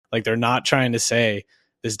Like they're not trying to say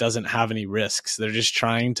this doesn't have any risks. They're just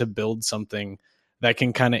trying to build something that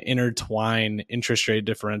can kind of intertwine interest rate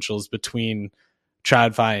differentials between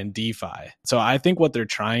TradFi and DeFi. So I think what they're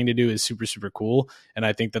trying to do is super, super cool. And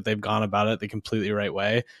I think that they've gone about it the completely right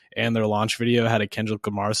way. And their launch video had a Kendrick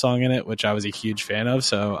Lamar song in it, which I was a huge fan of.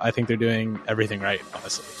 So I think they're doing everything right,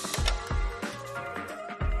 honestly.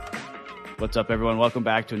 What's up, everyone? Welcome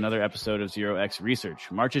back to another episode of 0x Research.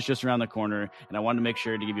 March is just around the corner, and I wanted to make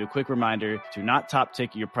sure to give you a quick reminder to not top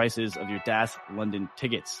tick your prices of your DAS London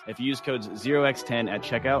tickets. If you use codes 0x10 at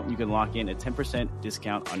checkout, you can lock in a 10%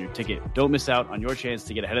 discount on your ticket. Don't miss out on your chance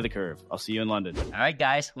to get ahead of the curve. I'll see you in London. All right,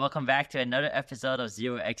 guys. Welcome back to another episode of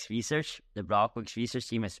 0x Research. The Blockworks research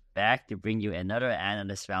team is back to bring you another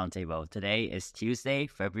Analyst Roundtable. Today is Tuesday,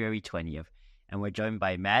 February 20th. And we're joined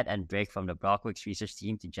by Matt and Drake from the Blockworks research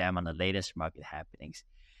team to jam on the latest market happenings.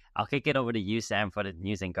 I'll kick it over to you, Sam, for the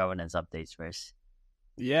news and governance updates first.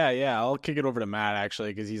 Yeah. I'll kick it over to Matt,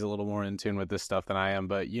 actually, because he's a little more in tune with this stuff than I am.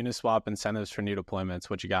 But Uniswap incentives for new deployments.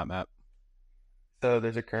 What you got, Matt? So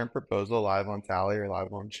there's a current proposal live on Tally or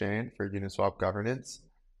live on chain for Uniswap governance.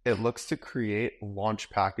 It looks to create launch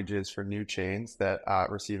packages for new chains that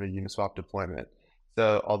receive a Uniswap deployment.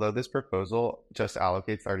 So although this proposal just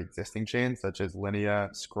allocates already existing chains such as Linea,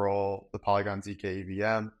 Scroll, the Polygon ZK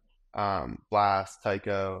EVM, Blast,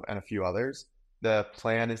 Tycho, and a few others, the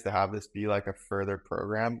plan is to have this be like a further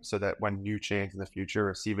program so that when new chains in the future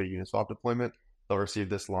receive a Uniswap deployment, they'll receive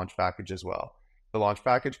this launch package as well. The launch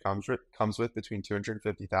package comes with between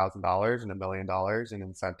 $250,000 and $1 million in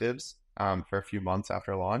incentives for a few months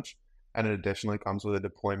after launch. And it additionally comes with a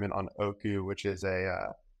deployment on Oku, which is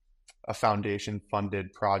a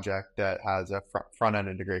foundation-funded project that has a front-end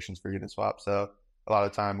integrations for Uniswap. So a lot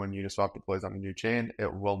of time when Uniswap deploys on a new chain,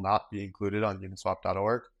 it will not be included on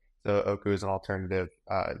uniswap.org. So Oku is an alternative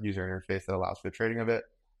user interface that allows for the trading of it.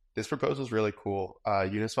 This proposal is really cool.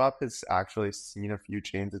 Uniswap has actually seen a few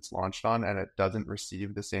chains it's launched on, and it doesn't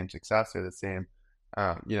receive the same success or the same,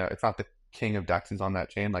 it's not the king of dexes on that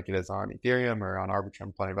chain like it is on Ethereum or on Arbitrum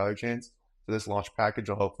and plenty of other chains. So this launch package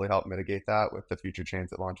will hopefully help mitigate that with the future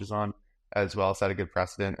chains it launches on, as well as set a good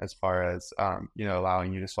precedent as far as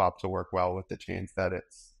allowing Uniswap to work well with the chains that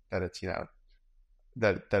it's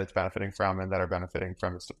benefiting from and that are benefiting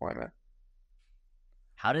from its deployment.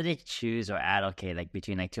 How do they choose or allocate like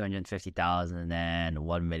between like 250,000 and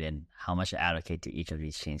 1 million? How much to allocate to each of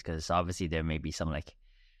these chains? Because obviously there may be some like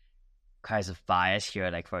kinds of bias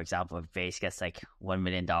here. Like for example, if Base gets like $1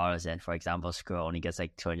 million and for example Scroll only gets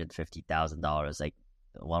like $250,000, like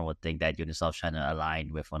one would think that Uniswap's trying to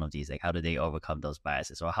align with one of these. Like how do they overcome those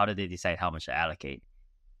biases, or how do they decide how much to allocate?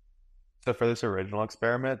 So for this original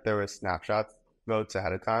experiment, there was snapshot votes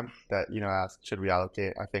ahead of time that asked should we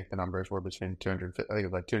allocate. I think the numbers were between 250, I think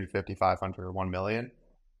it was like 250, 500, or 1 million,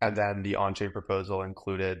 and then the on-chain proposal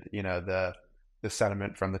included the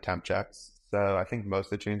sentiment from the temp checks. So I think most of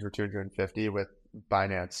the chains were 250, with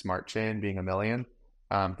Binance Smart Chain being 1 million.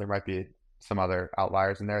 There might be some other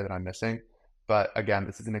outliers in there that I'm missing, but again,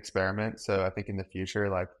 this is an experiment. So I think in the future,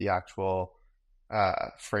 like the actual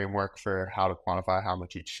framework for how to quantify how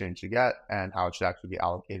much each chain should get and how it should actually be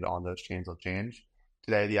allocated on those chains will change.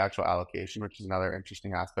 Today, the actual allocation, which is another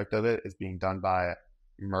interesting aspect of it, is being done by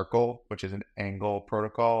Merkle, which is an Angle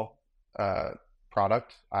protocol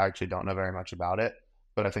product. I actually don't know very much about it,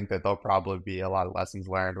 but I think that there'll probably be a lot of lessons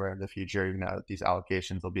learned where in the future, these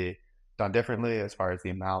allocations will be done differently as far as the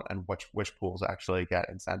amount and which pools actually get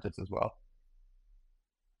incentives as well.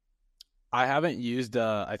 I haven't used,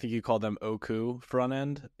 I think you called them Oku front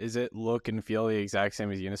end. Is it look and feel the exact same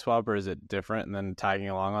as Uniswap, or is it different? And then tagging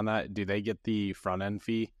along on that, do they get the front end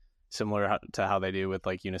fee similar to how they do with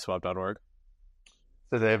like uniswap.org?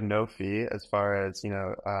 So they have no fee as far as,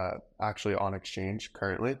 actually on exchange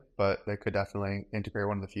currently, but they could definitely integrate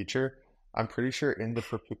one in the future. I'm pretty sure in the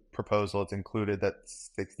proposal, it's included that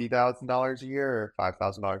 $60,000 a year or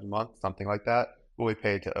 $5,000 a month, something like that, will be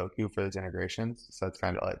paid to Oku for those integrations. So it's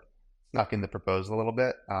kind of like snuck in the proposal a little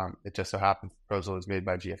bit. It just so happens the proposal is made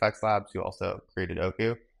by GFX Labs, who also created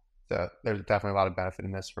Oku. So there's definitely a lot of benefit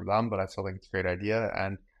in this for them, but I still think it's a great idea.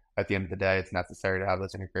 And at the end of the day, it's necessary to have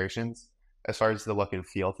those integrations. As far as the look and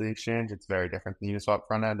feel to the exchange, it's very different than the Uniswap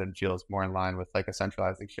front end and feels more in line with like a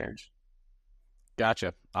centralized exchange.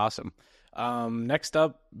 Gotcha. Awesome. Next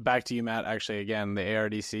up, back to you, Matt. Actually, again, the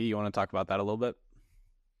ARDC. You want to talk about that a little bit?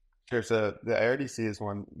 Sure. So the ARDC is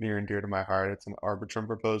one near and dear to my heart. It's an Arbitrum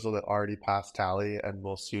proposal that already passed Tally and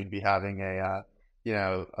will soon be having a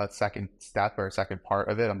second step or a second part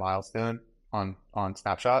of it, a milestone on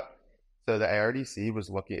Snapshot. So the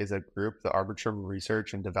ARDC is a group, the Arbitrum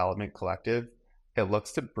Research and Development Collective, it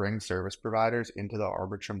looks to bring service providers into the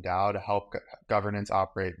Arbitrum DAO to help governance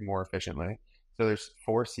operate more efficiently. So there's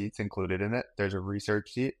 4 seats included in it. There's a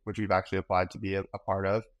research seat, which we've actually applied to be a part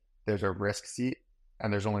of. There's a risk seat,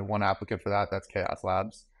 and there's only one applicant for that. That's Chaos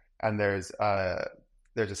Labs. And there's a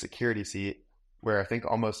security seat where I think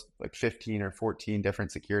almost like 15 or 14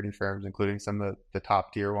 different security firms, including some of the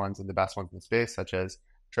top tier ones and the best ones in the space, such as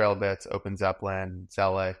Trailbits, Open Zeppelin,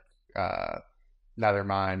 Zelic,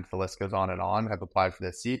 Nethermind, the list goes on, have applied for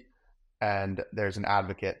this seat. And there's an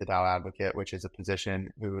advocate, the DAO advocate, which is a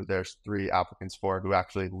position who there's 3 applicants for, who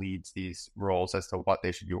actually leads these roles as to what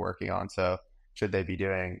they should be working on. So should they be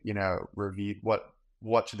doing, review,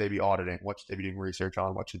 what should they be auditing? What should they be doing research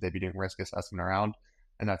on? What should they be doing risk assessment around?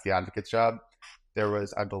 And that's the advocate's job. There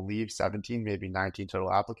was, I believe, 17, maybe 19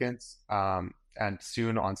 total applicants. And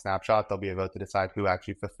soon on Snapshot, there'll be a vote to decide who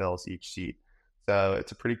actually fulfills each seat. So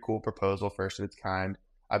it's a pretty cool proposal, first of its kind.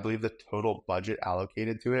 I believe the total budget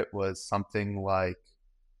allocated to it was something like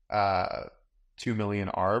 2 million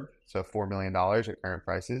ARB, so $4 million at current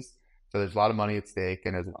prices. So there's a lot of money at stake,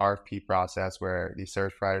 and there's an RFP process where these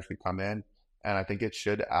service providers could come in. And I think it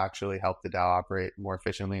should actually help the DAO operate more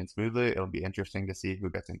efficiently and smoothly. It'll be interesting to see who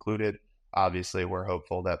gets included. Obviously, we're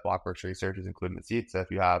hopeful that Blockworks Research is included in the seat. So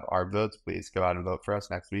if you have ARB votes, please go out and vote for us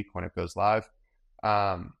next week when it goes live.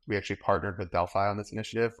 We actually partnered with Delphi on this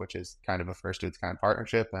initiative, which is kind of a first of its kind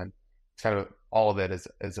partnership, and it's kind of all of it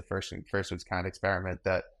is a first of its kind experiment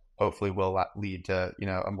that hopefully will lead to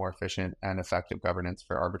a more efficient and effective governance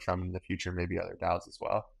for Arbitrum in the future, maybe other DAOs as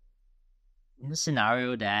well. In the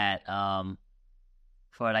scenario that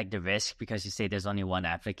for like the risk, because you say there's only one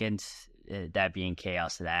applicant, that being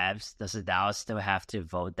Chaos Labs, does the DAO still have to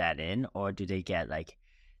vote that in, or do they get like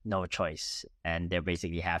no choice and they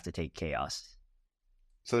basically have to take Chaos?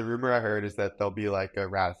 So the rumor I heard is that there'll be like a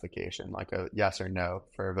ratification, like a yes or no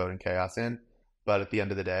for voting Chaos in. But at the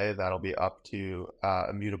end of the day, that'll be up to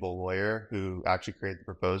a mutable lawyer who actually created the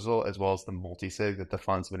proposal, as well as the multi-sig that the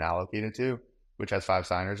fund's been allocated to, which has 5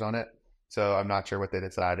 signers on it. So I'm not sure what they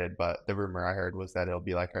decided, but the rumor I heard was that it'll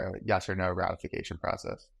be like a yes or no ratification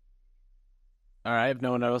process. All right. If no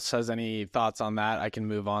one else has any thoughts on that, I can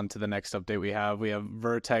move on to the next update we have. We have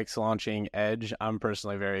Vertex launching Edge. I'm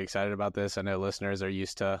personally very excited about this. I know listeners are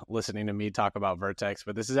used to listening to me talk about Vertex,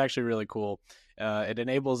 but this is actually really cool. It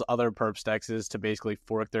enables other perps dexes to basically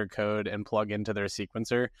fork their code and plug into their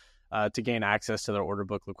sequencer to gain access to their order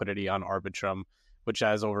book liquidity on Arbitrum, which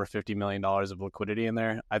has over $50 million of liquidity in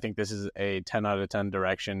there. I think this is a 10 out of 10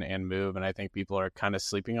 direction and move, and I think people are kind of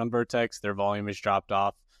sleeping on Vertex. Their volume has dropped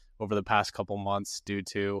off over the past couple months due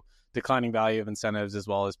to declining value of incentives as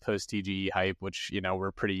well as post-TGE hype, which,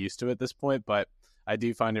 we're pretty used to at this point. But I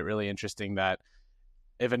do find it really interesting that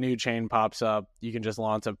if a new chain pops up, you can just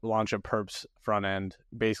launch a perps front end,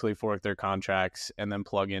 basically fork their contracts, and then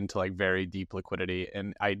plug into like very deep liquidity.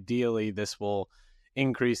 And ideally, this will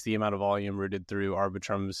increase the amount of volume routed through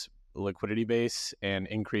Arbitrum's liquidity base and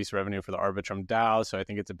increase revenue for the Arbitrum DAO. So I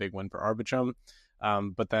think it's a big win for Arbitrum.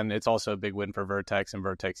 But then it's also a big win for Vertex and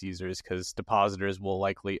Vertex users, because depositors will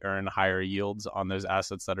likely earn higher yields on those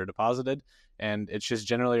assets that are deposited. And it's just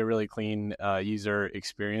generally a really clean user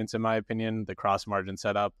experience, in my opinion. The cross-margin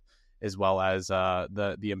setup, as well as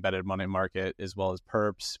the embedded money market, as well as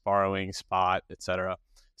perps, borrowing, spot, etc.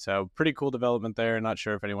 So pretty cool development there. Not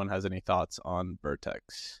sure if anyone has any thoughts on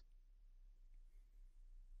Vertex.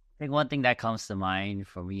 I think one thing that comes to mind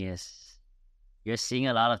for me is you're seeing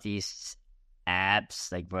a lot of these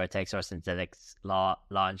apps like Vertex or Synthetics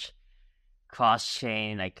launch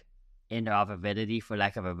cross-chain like interoperability, for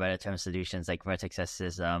lack of a better term, solutions. Like Vertex has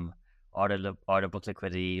this order book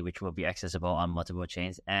liquidity, which will be accessible on multiple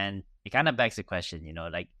chains. And it kind of begs the question,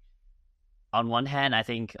 like on one hand, I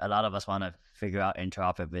think a lot of us want to figure out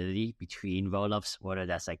interoperability between rollups, whether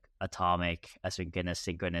that's like atomic, asynchronous,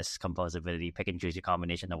 synchronous, composability, pick and choose your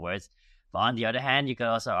combination of words. But on the other hand, you could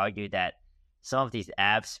also argue that some of these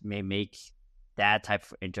apps may make that type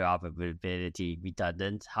of interoperability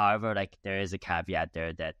redundant. However, like there is a caveat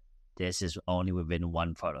there that this is only within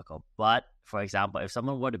one protocol. But for example, if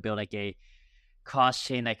someone were to build like a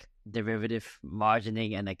cross-chain like derivative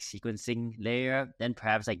margining and like sequencing layer, then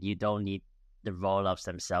perhaps like you don't need the rollups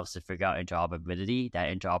themselves to figure out interoperability.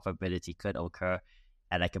 That interoperability could occur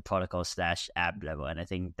at like a protocol / app level. And I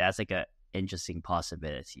think that's like an interesting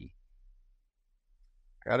possibility.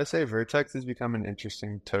 I gotta say, Vertex has become an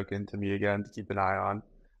interesting token to me again to keep an eye on.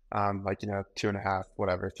 3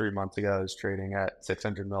 months ago, it was trading at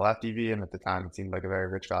 600 mil FDV, and at the time it seemed like a very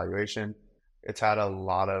rich valuation. It's had a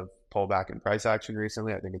lot of pullback in price action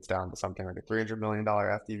recently. I think it's down to something like a $300 million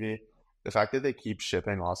FDV. The fact that they keep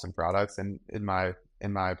shipping awesome products, and in my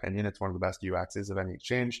in my opinion. It's one of the best UXs of any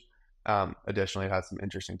exchange. Additionally, it has some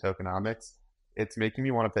interesting tokenomics. It's making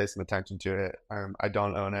me want to pay some attention to it. I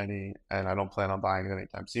don't own any, and I don't plan on buying it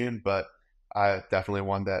anytime soon, but definitely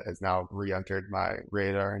one that has now re-entered my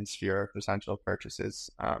radar and sphere of potential purchases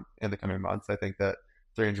in the coming months. I think that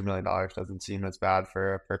 $300 million doesn't seem as bad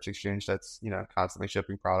for a perps exchange that's, constantly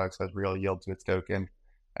shipping products, has real yield to its token.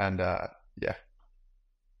 And yeah.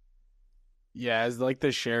 Yeah, as like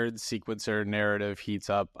the shared sequencer narrative heats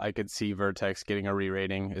up, I could see Vertex getting a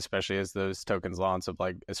re-rating, especially as those tokens launch of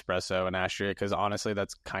like Espresso and Astria, because honestly,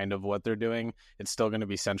 that's kind of what they're doing. It's still going to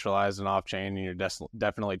be centralized and off-chain, and you're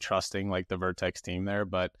definitely trusting like the Vertex team there,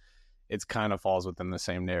 but it's kind of falls within the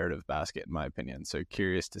same narrative basket, in my opinion. So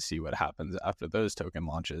curious to see what happens after those token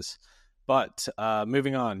launches. But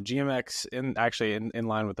moving on, GMX, in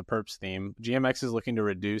line with the perps theme, GMX is looking to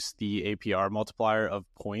reduce the APR multiplier of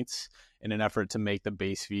points in an effort to make the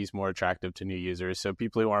base fees more attractive to new users. So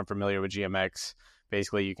people who aren't familiar with GMX,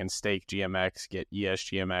 basically you can stake GMX, get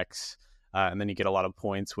ES and then you get a lot of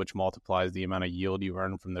points, which multiplies the amount of yield you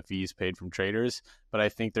earn from the fees paid from traders. But I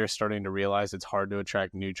think they're starting to realize it's hard to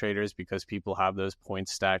attract new traders because people have those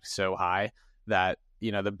points stacked so high that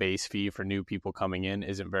the base fee for new people coming in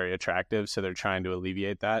isn't very attractive. So they're trying to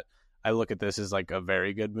alleviate that. I look at this as like a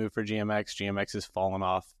very good move for GMX. GMX has fallen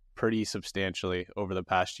off pretty substantially over the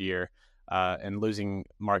past year and losing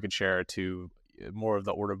market share to more of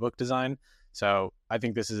the order book design. So I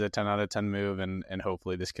think this is a 10 out of 10 move, and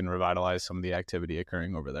hopefully this can revitalize some of the activity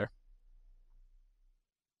occurring over there.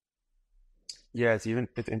 Yeah, it's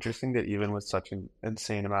interesting that even with such an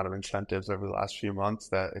insane amount of incentives over the last few months,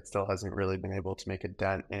 that it still hasn't really been able to make a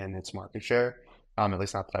dent in its market share. At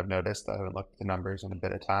least not that I've noticed. I haven't looked at the numbers in a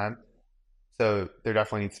bit of time. So there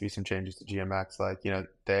definitely needs to be some changes to GMX. Like,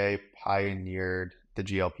 they pioneered the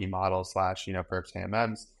GLP model slash, perps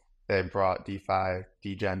AMMs. They brought DeFi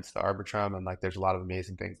degens to Arbitrum, and like there's a lot of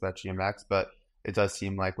amazing things about GMX, but it does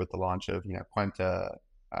seem like with the launch of, Quenta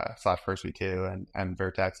slash First V2 and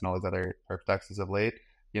Vertex and all those other perp dexes of late,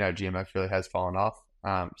 GMX really has fallen off.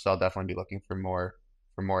 So I'll definitely be looking for more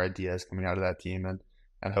ideas coming out of that team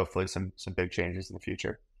and hopefully some big changes in the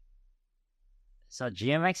future. So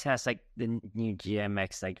GMX has like the new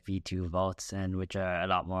GMX like V2 vaults, and which are a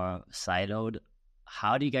lot more siloed.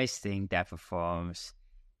 How do you guys think that performs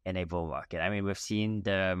in a bull market? I mean, we've seen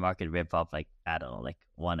the market rip up like, I don't know, like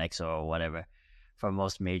 1x or whatever for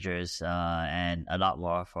most majors, and a lot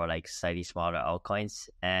more for like slightly smaller altcoins.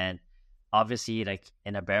 And obviously, like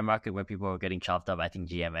in a bear market where people were getting chopped up, I think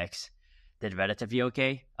GMX did relatively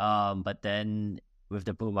okay. But then with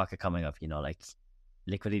the bull market coming up, like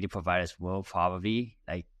liquidity providers will probably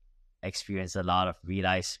like experience a lot of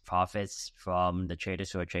realized profits from the traders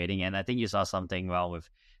who are trading. And I think you saw something wrong with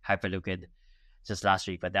Hyperliquid just last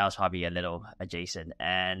week, but that was probably a little adjacent.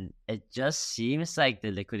 And it just seems like the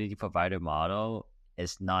liquidity provider model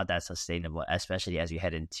is not that sustainable, especially as we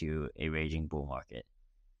head into a raging bull market.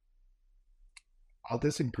 I'll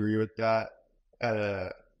disagree with that at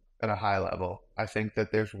a high level. I think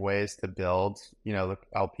that there's ways to build,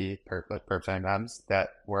 LP like perps AMMs that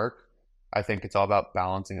work. I think it's all about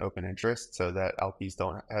balancing open interest so that LPs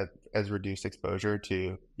don't have as reduced exposure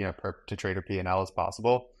to, to trader P&L as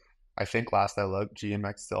possible. I think last I looked,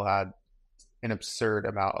 GMX still had an absurd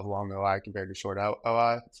amount of long OI compared to short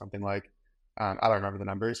OI, something like, I don't remember the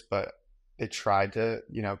numbers, but they tried to,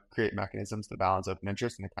 create mechanisms to balance open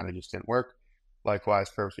interest, and it kind of just didn't work. Likewise,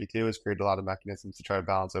 Perps V2 has created a lot of mechanisms to try to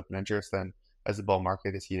balance open interest, and as the bull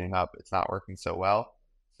market is heating up, it's not working so well.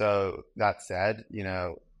 So that said,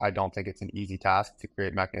 I don't think it's an easy task to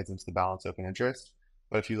create mechanisms to balance open interest.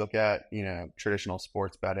 But if you look at, traditional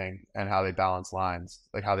sports betting and how they balance lines,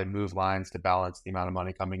 like how they move lines to balance the amount of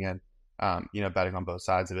money coming in, betting on both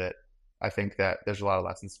sides of it, I think that there's a lot of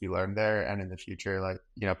lessons to be learned there. And in the future, like,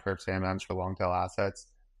 perps AMMs for long tail assets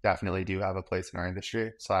definitely do have a place in our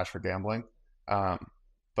industry / for gambling.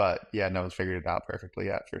 But yeah, no one's figured it out perfectly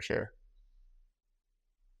yet, for sure.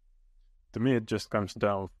 To me, it just comes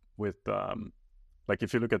down with, like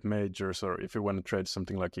if you look at majors, or if you want to trade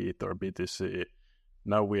something like ETH or BTC,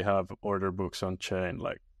 now we have order books on chain.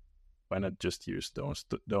 Like, why not just use those?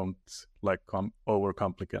 Don't like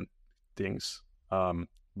overcomplicate things.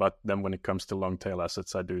 But then when it comes to long tail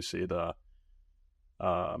assets, I do see the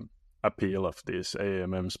appeal of these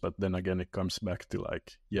AMMs. But then again, it comes back to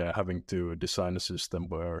like, having to design a system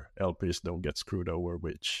where LPs don't get screwed over,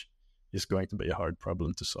 which is going to be a hard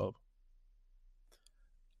problem to solve.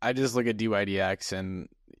 I just look at DYDX and,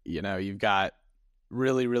 you've got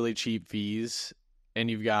really, really cheap fees and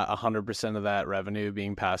you've got 100% of that revenue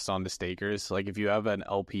being passed on to stakers. Like if you have an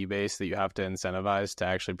LP base that you have to incentivize to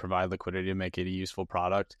actually provide liquidity to make it a useful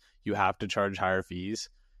product, you have to charge higher fees.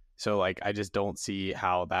 So like I just don't see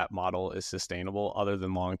how that model is sustainable other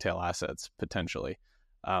than long tail assets potentially.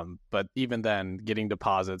 But even then, getting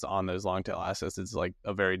deposits on those long tail assets is like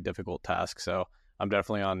a very difficult task. So I'm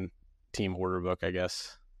definitely on team order book, I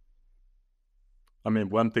guess. I mean,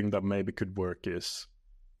 one thing that maybe could work is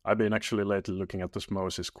I've been actually lately looking at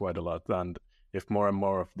osmosis quite a lot, and if more and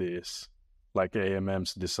more of these like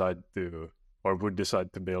AMMs decide to or would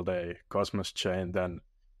decide to build a Cosmos chain, then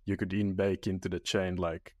you could bake into the chain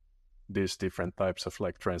like these different types of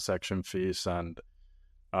like transaction fees and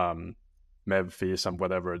MEV fees and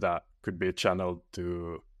whatever that could be channeled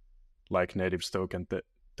to like native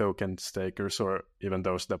token stakers or even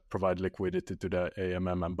those that provide liquidity to the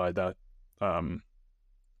AMM, and by that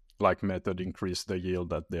like method increase the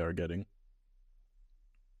yield that they are getting.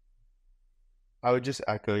 I would just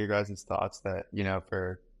echo your guys' thoughts that,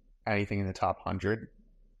 for anything in the top 100,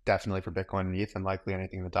 definitely for Bitcoin and ETH, and likely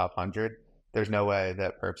anything in the top 100, there's no way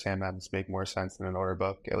that perps AMMs make more sense than an order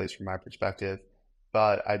book, at least from my perspective.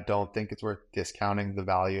 But I don't think it's worth discounting the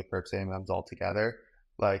value of perps AMMs altogether.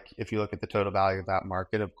 Like, if you look at the total value of that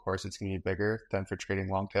market, of course, it's going to be bigger than for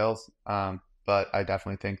trading long tails. But I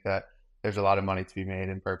definitely think that there's a lot of money to be made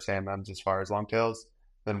in perps AMMs as far as long tails.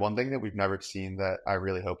 Then one thing that we've never seen that I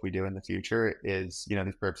really hope we do in the future is, these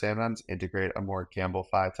perps AMMs integrate a more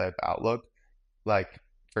Gamble-fi type outlook. Like,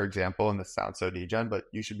 for example, and this sounds so degen, but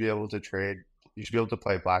you should be able to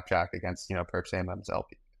play blackjack against, perps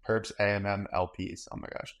AMM LPs. Oh my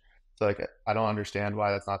gosh. So like, I don't understand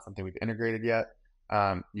why that's not something we've integrated yet.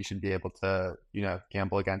 You should be able to,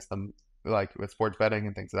 gamble against them like with sports betting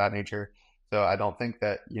and things of that nature. So I don't think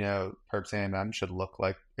that, perps AMM should look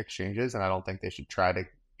like exchanges, and I don't think they should try to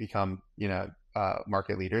become,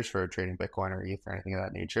 market leaders for trading Bitcoin or ETH or anything of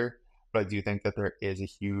that nature. But I do think that there is a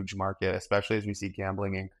huge market, especially as we see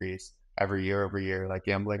gambling increase every year over year. Like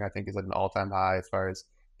gambling, I think, is at an all-time high as far as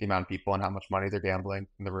the amount of people and how much money they're gambling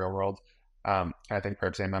in the real world. I think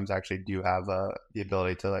perps AMMs actually do have the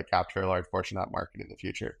ability to like capture a large portion of that market in the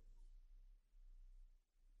future.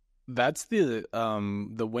 That's the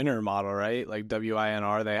winner model, right? Like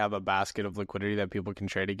WINR, they have a basket of liquidity that people can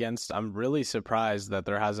trade against. I'm really surprised that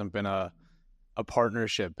there hasn't been a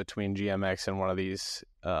partnership between GMX and one of these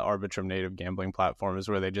Arbitrum native gambling platforms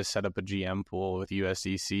where they just set up a GM pool with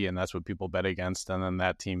USDC and that's what people bet against, and then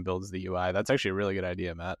that team builds the UI. That's actually a really good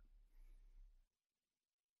idea, Matt.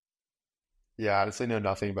 Yeah, I honestly know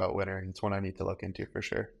nothing about winner, and it's one I need to look into for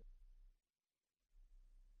sure.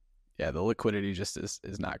 Yeah, the liquidity just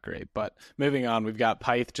is not great. But moving on, we've got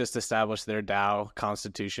Pyth just established their DAO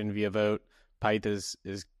constitution via vote. Pyth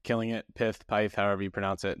is killing it. Pyth, however you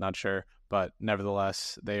pronounce it, not sure. But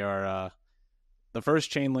nevertheless, they are the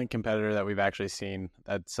first Chainlink competitor that we've actually seen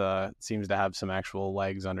that seems to have some actual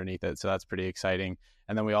legs underneath it. So that's pretty exciting.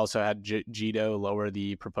 And then we also had Jito lower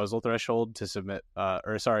the proposal threshold to submit,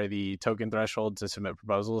 the token threshold to submit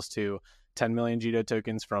proposals to 10 million Jito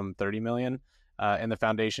tokens from 30 million. And the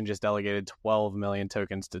foundation just delegated 12 million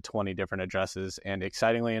tokens to 20 different addresses. And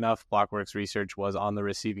excitingly enough, Blockworks Research was on the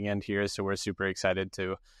receiving end here. So we're super excited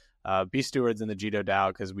to be stewards in the Jito DAO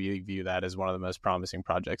because we view that as one of the most promising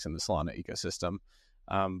projects in the Solana ecosystem.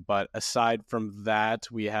 But aside from that,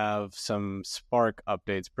 we have some Spark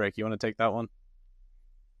updates. Brick, you want to take that one?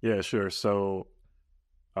 Yeah, sure. So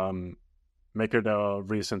MakerDAO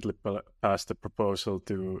recently passed a proposal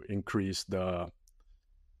to increase the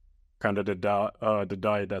kind of the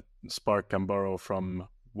DAI that Spark can borrow from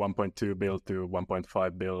 1.2 bill to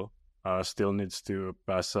 1.5 bill. Still needs to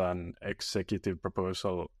pass an executive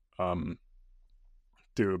proposal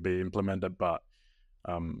to be implemented, but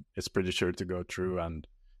it's pretty sure to go through, and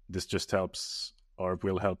this just helps or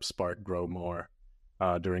will help Spark grow more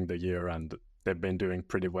during the year, and they've been doing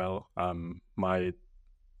pretty well. My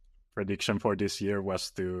prediction for this year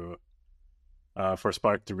was for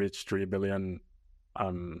Spark to reach $3 billion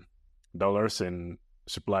in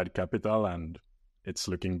supplied capital, and it's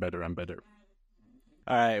looking better and better.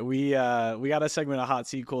 All right, we got a segment of Hot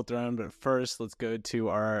Seat Cool Throne, but first let's go to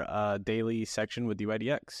our daily section with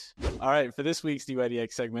DYDX. All right, for this week's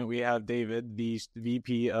DYDX segment, we have David, the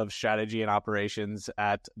VP of Strategy and Operations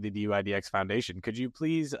at the DYDX Foundation. Could you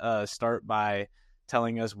please start by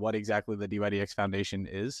telling us what exactly the DYDX Foundation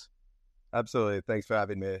is? Absolutely. Thanks for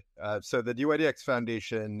having me. So the DYDX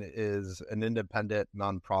Foundation is an independent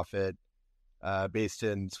nonprofit based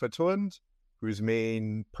in Switzerland, whose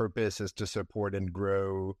main purpose is to support and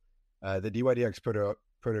grow the DYDX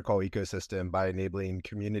protocol ecosystem by enabling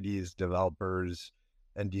communities, developers,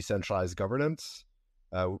 and decentralized governance.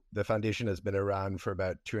 The foundation has been around for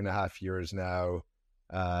about 2.5 years now,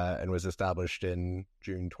 and was established in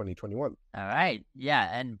June 2021. All right. Yeah.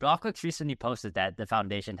 And Blockworks recently posted that the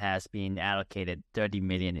foundation has been allocated 30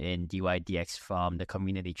 million in DYDX from the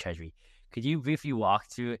community treasury. Could you briefly walk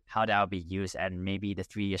through how that will be used and maybe the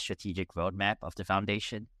 3-year strategic roadmap of the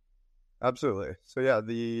foundation? Absolutely. So yeah,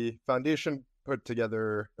 the foundation put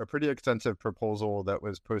together a pretty extensive proposal that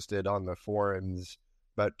was posted on the forums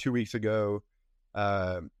about 2 weeks ago.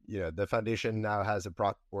 The foundation now has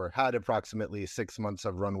had approximately 6 months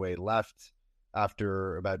of runway left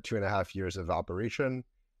after about 2.5 years of operation.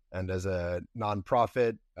 And as a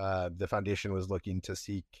nonprofit, the foundation was looking to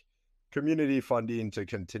seek community funding to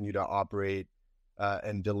continue to operate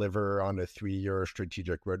and deliver on a 3-year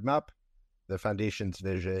strategic roadmap. The foundation's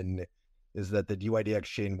vision is that the DYDX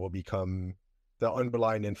chain will become the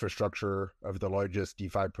underlying infrastructure of the largest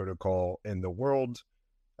DeFi protocol in the world,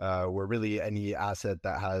 where really any asset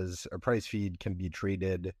that has a price feed can be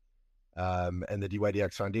traded. And the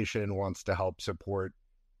DYDX Foundation wants to help support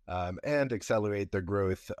and accelerate the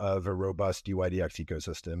growth of a robust DYDX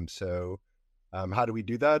ecosystem. So how do we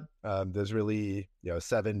do that? There's really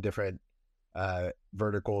 7 different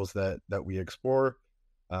verticals that we explore.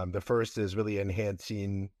 The first is really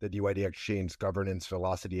enhancing the DYDX chain's governance,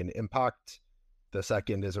 velocity, and impact. The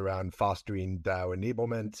second is around fostering DAO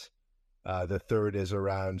enablement. The third is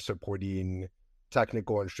around supporting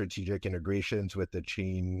technical and strategic integrations with the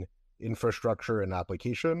chain infrastructure and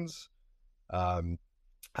applications,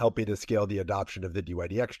 helping to scale the adoption of the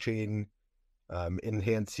DYDX chain,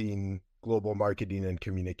 enhancing global marketing and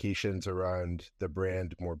communications around the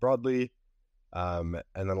brand more broadly, and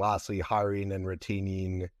then lastly, hiring and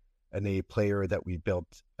retaining an A player team that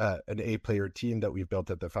we've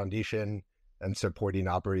built at the foundation, and supporting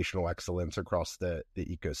operational excellence across the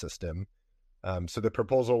ecosystem. So the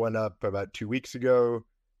proposal went up about 2 weeks ago,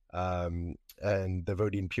 and the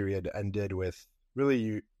voting period ended with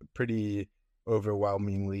really pretty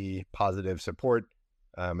overwhelmingly positive support.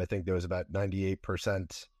 I think there was about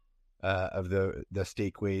 98% of the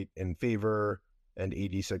stake weight in favor and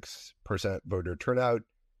 86% voter turnout.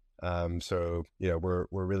 So we're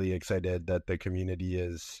really excited that the community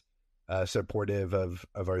is supportive of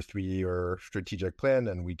our 3-year strategic plan,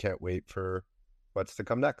 and we can't wait for what's to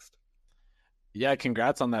come next. Yeah,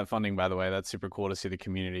 congrats on that funding, by the way. That's super cool to see the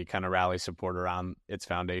community kind of rally support around its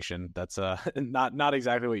foundation. That's not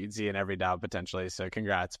exactly what you'd see in every DAO potentially, so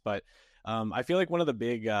congrats. But I feel like one of the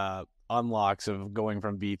big unlocks of going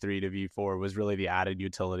from V3 to V4 was really the added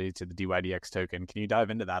utility to the DYDX token. Can you dive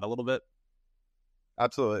into that a little bit?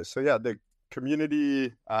 Absolutely. So yeah, the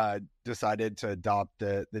community decided to adopt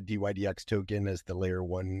the DYDX token as the layer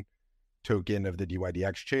 1 token of the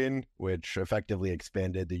DYDX chain, which effectively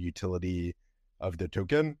expanded the utility of the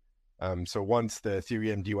token. So once the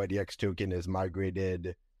Ethereum DYDX token is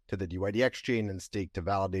migrated to the DYDX chain and staked to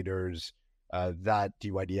validators, that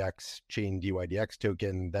DYDX chain DYDX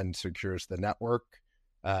token then secures the network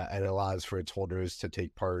and allows for its holders to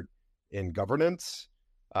take part in governance.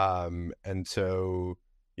 And so,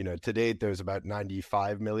 to date, there's about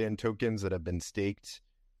 95 million tokens that have been staked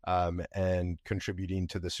and contributing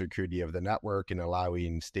to the security of the network and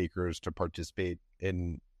allowing stakers to participate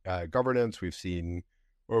in governance. We've seen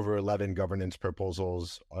over 11 governance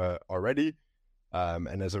proposals already.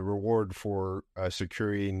 And as a reward for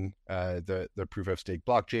securing the proof of stake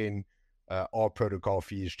blockchain, all protocol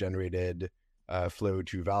fees generated flow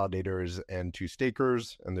to validators and to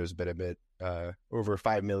stakers. And there's been a bit over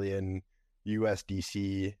 5 million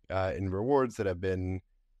USDC in rewards that have been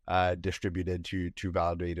distributed to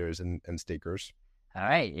validators and stakers. All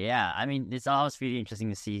right. Yeah. I mean, it's always really interesting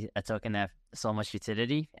to see a token have so much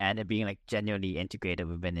utility and it being like genuinely integrated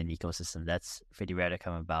within an ecosystem. That's pretty rare to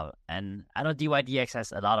come about. And I know DYDX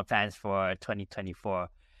has a lot of plans for 2024.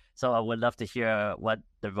 So I would love to hear what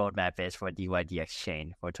the roadmap is for DYDX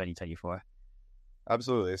chain for 2024.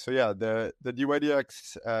 Absolutely. So yeah, the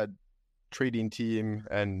DYDX trading team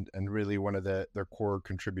and really one of the core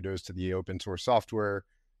contributors to the open source software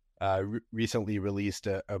recently released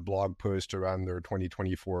a blog post around their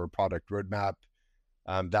 2024 product roadmap.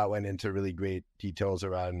 That went into really great details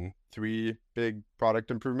around 3 big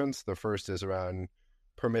product improvements. The first is around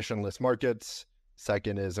permissionless markets.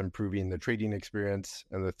 Second is improving the trading experience.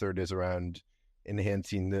 And the third is around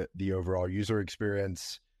enhancing the overall user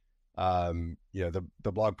experience. The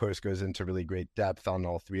blog post goes into really great depth on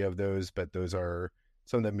all 3 of those, but those are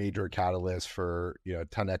some of the major catalysts for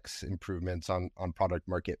 10x improvements on product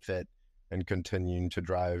market fit and continuing to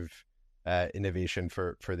drive innovation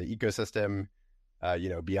for the ecosystem.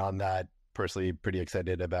 Beyond that, personally pretty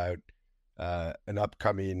excited about an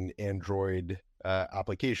upcoming Android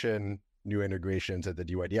application, new integrations at the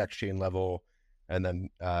DYDX chain level, and then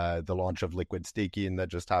the launch of liquid staking that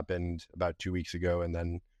just happened about 2 weeks ago, and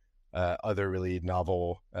then other really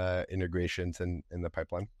novel integrations in the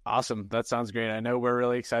pipeline. Awesome. That sounds great. I know we're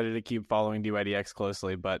really excited to keep following DYDX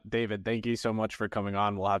closely, but David, thank you so much for coming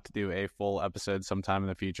on. We'll have to do a full episode sometime in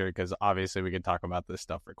the future because obviously we could talk about this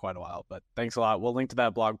stuff for quite a while, but thanks a lot. We'll link to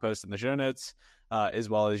that blog post in the show notes as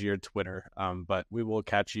well as your Twitter. But we will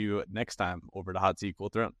catch you next time over to Hot Seat Cool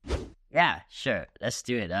Throne. Yeah, sure. Let's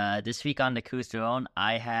do it. This week on the Cool Throne,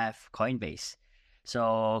 I have Coinbase.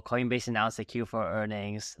 So Coinbase announced the Q4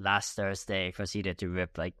 earnings last Thursday, proceeded to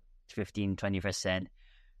rip like 15-20%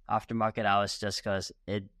 after market hours just because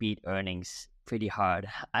it beat earnings pretty hard.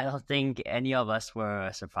 I don't think any of us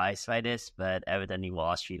were surprised by this, but evidently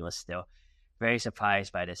Wall Street was still very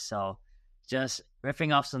surprised by this. So just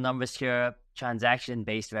ripping off some numbers here,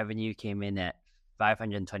 transaction-based revenue came in at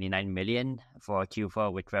 $529 million for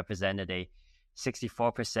Q4, which represented a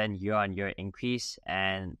 64% year-on-year increase,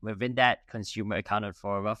 and within that, consumer accounted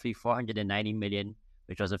for roughly $490 million,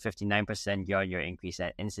 which was a 59% year-on-year increase,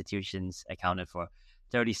 and institutions accounted for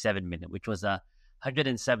 $37 million, which was a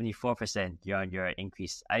 174% year-on-year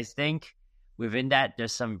increase. I think within that,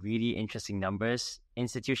 there's some really interesting numbers.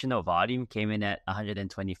 Institutional volume came in at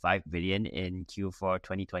 $125 billion in Q4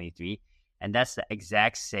 2023, and that's the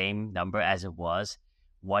exact same number as it was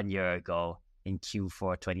 1 year ago in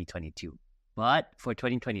Q4 2022. But for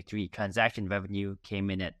 2023, transaction revenue came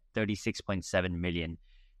in at $36.7 million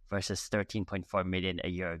versus $13.4 million a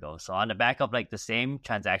year ago. So on the back of like the same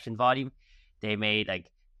transaction volume, they made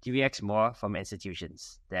like 3x more from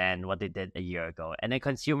institutions than what they did a year ago. And then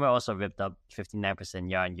consumer also ripped up 59%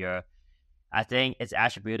 year on year. I think it's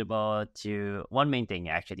attributable to one main thing,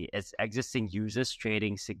 actually. It's existing users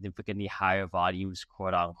trading significantly higher volumes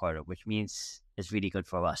quarter on quarter, which means it's really good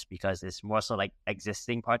for us because it's more so like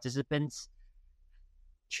existing participants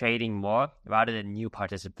trading more rather than new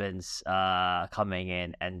participants coming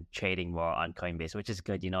in and trading more on Coinbase, which is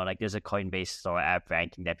good. You know, like there's a Coinbase store app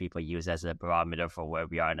ranking that people use as a barometer for where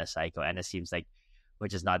we are in a cycle. And it seems like we're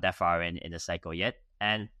just not that far in the cycle yet.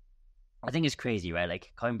 And I think it's crazy, right?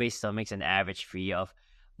 Like Coinbase still makes an average fee of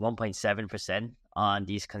 1.7% on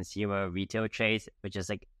these consumer retail trades, which is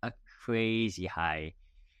like a crazy high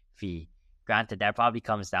fee. Granted, that probably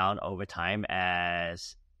comes down over time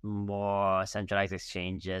as more centralized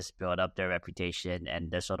exchanges build up their reputation and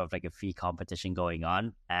there's sort of like a fee competition going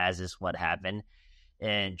on, as is what happened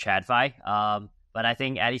in TradFi. But I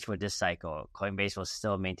think at least for this cycle, Coinbase will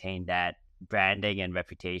still maintain that branding and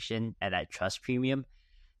reputation and that trust premium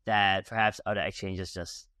that perhaps other exchanges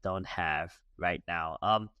just don't have right now.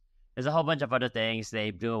 There's a whole bunch of other things. They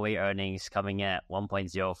blew away earnings, coming at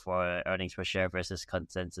 1.0 for earnings per share versus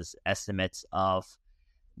consensus estimates of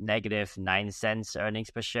 -9 cents earnings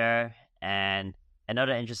per share. And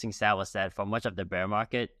another interesting stat was that for much of the bear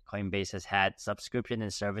market, Coinbase has had subscription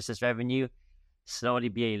and services revenue slowly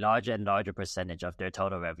be a larger and larger percentage of their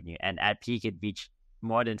total revenue. And at peak, it reached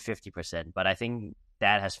more than 50%. But I think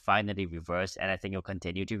that has finally reversed, and I think it'll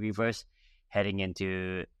continue to reverse heading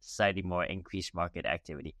into slightly more increased market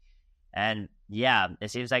activity. And yeah, it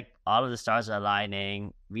seems like all of the stars are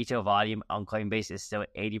aligning. Retail volume on Coinbase is still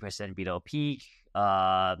 80% below peak.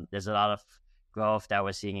 There's a lot of growth that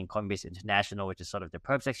we're seeing in Coinbase International, which is sort of the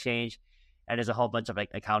perps exchange. And there's a whole bunch of like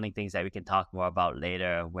accounting things that we can talk more about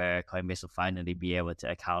later, where Coinbase will finally be able to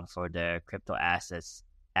account for their crypto assets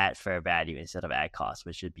at fair value instead of at cost,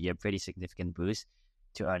 which should be a pretty significant boost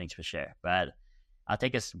to earnings per share. But I'll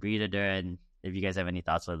take a breather there, and if you guys have any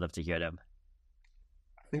thoughts, I'd love to hear them.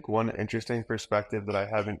 I think one interesting perspective that I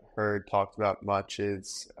haven't heard talked about much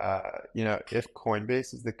is, if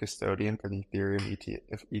Coinbase is the custodian for the Ethereum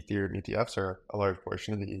if Ethereum ETFs are a large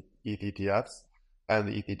portion of the ETH ETFs, and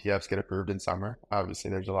the ETH ETFs get approved in summer, obviously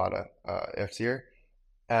there's a lot of ifs here,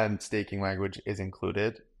 and staking language is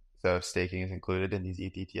included. So staking is included in these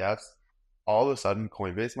ETH ETFs. All of a sudden,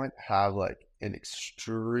 Coinbase might have like an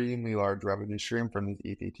extremely large revenue stream from these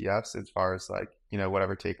ETH ETFs as far as like,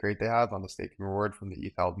 whatever take rate they have on the staking reward from the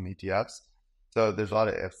ETH held in ETFs. So there's a lot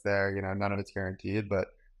of ifs there, none of it's guaranteed, but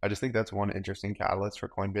I just think that's one interesting catalyst for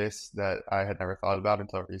Coinbase that I had never thought about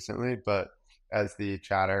until recently. But as the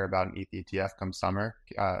chatter about an ETH ETF comes summer,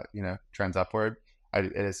 trends upward,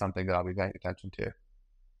 it is something that I'll be paying attention to.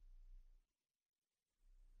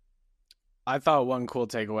 I thought one cool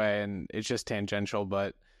takeaway, and it's just tangential,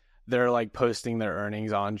 but they're like posting their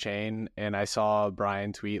earnings on chain. And I saw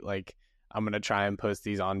Brian tweet like, I'm going to try and post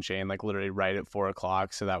these on chain, like literally right at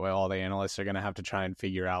 4:00. So that way all the analysts are going to have to try and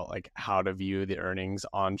figure out like how to view the earnings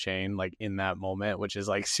on chain, like in that moment, which is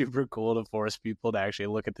like super cool to force people to actually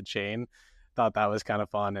look at the chain. thought that was kind of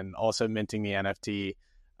fun. And also minting the NFT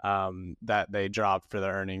that they dropped for the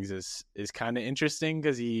earnings is kind of interesting,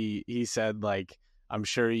 because he said, like, I'm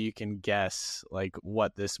sure you can guess like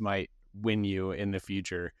what this might win you in the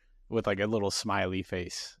future, with like a little smiley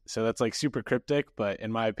face. So that's like super cryptic, but in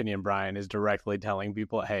my opinion, Brian is directly telling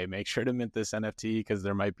people, hey, make sure to mint this NFT because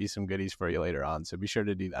there might be some goodies for you later on. So be sure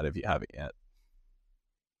to do that if you haven't yet.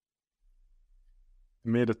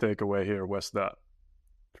 To me, the takeaway here was that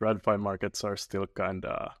TradFi markets are still kind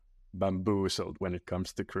of bamboozled when it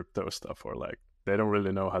comes to crypto stuff, or like they don't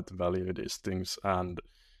really know how to value these things. And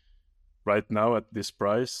right now at this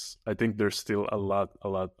price, I think there's still a lot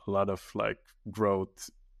of like growth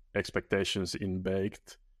expectations in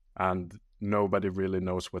baked, and nobody really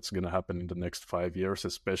knows what's going to happen in the next 5 years,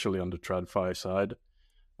 especially on the TradFi side.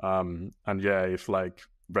 And yeah, if like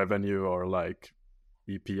revenue or like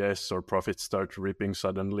EPS or profits start ripping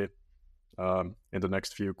suddenly in the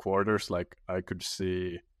next few quarters, like I could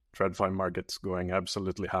see TradFi markets going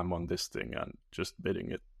absolutely ham on this thing and just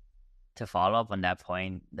bidding it. To follow up on that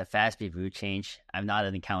point, the FASB rule change, I'm not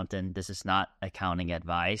an accountant. This is not accounting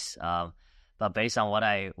advice. But based on what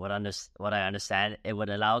I understand, it would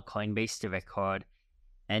allow Coinbase to record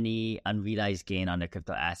any unrealized gain on their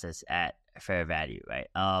crypto assets at fair value, right?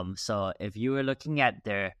 So if you were looking at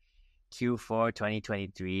their Q4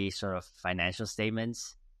 2023 sort of financial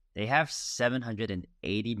statements, they have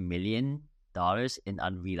 $780 million in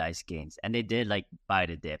unrealized gains, and they did like buy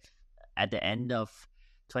the dip. At the end of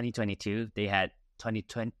 2022, they had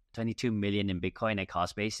 22 million in Bitcoin at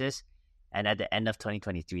cost basis. And at the end of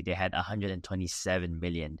 2023, they had 127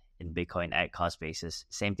 million in Bitcoin at cost basis.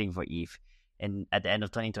 Same thing for ETH. And at the end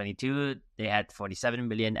of 2022, they had 47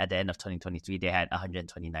 million. At the end of 2023, they had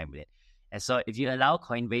 129 million. And so if you allow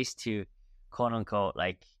Coinbase to, quote unquote,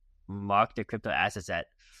 like mark their crypto assets at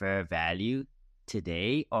fair value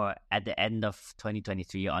today, or at the end of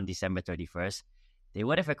 2023 on December 31st, they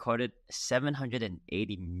would have recorded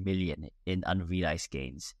 780 million in unrealized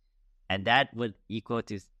gains. And that would equal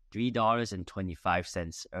to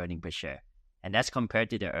 $3.25 earning per share. And that's compared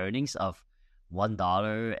to the earnings of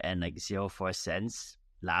 $1.04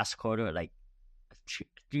 last quarter, like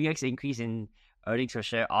 3x increase in earnings per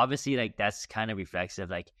share. Obviously, like that's kind of reflexive.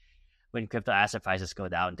 Like when crypto asset prices go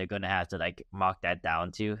down, they're going to have to like mark that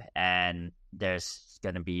down too. And there's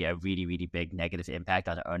going to be a really, really big negative impact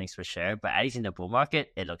on the earnings per share. But at least in the bull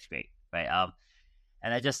market, it looks great, right?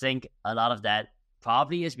 And I just think a lot of that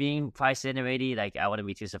probably is being priced in already. Like I wouldn't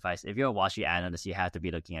be too surprised. If you're a Wall Street analyst, you have to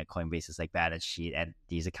be looking at Coinbase's like balance sheet and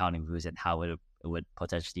these accounting rules and how it would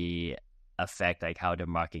potentially affect like how they're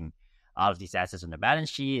marking all of these assets on the balance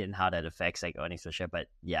sheet and how that affects like earnings per share. But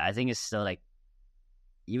yeah, I think it's still like,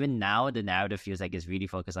 even now the narrative feels like it's really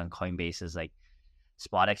focused on Coinbase's like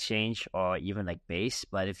spot exchange or even like base,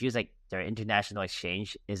 but it feels like their international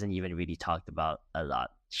exchange isn't even really talked about a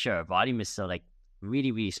lot. Sure, volume is still like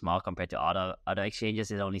really, really small compared to other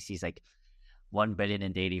exchanges. It only sees like 1 billion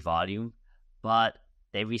in daily volume, but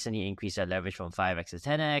they recently increased their leverage from 5x to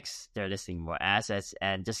 10x. They're listing more assets,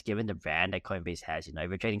 and just given the brand that Coinbase has, if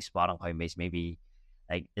you're trading spot on Coinbase, maybe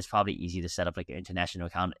like it's probably easy to set up like an international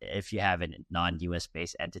account if you have a non-US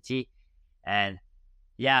based entity. And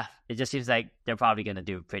yeah, it just seems like they're probably going to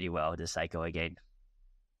do pretty well this cycle again.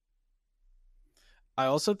 I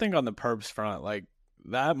also think on the perps front, like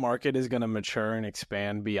that market is going to mature and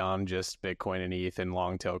expand beyond just Bitcoin and ETH and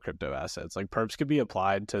long tail crypto assets. Like perps could be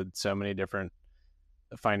applied to so many different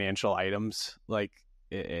financial items. Like,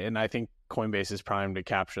 and I think Coinbase is primed to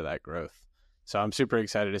capture that growth. So I'm super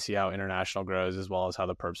excited to see how international grows, as well as how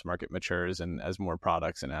the perps market matures and as more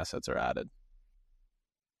products and assets are added.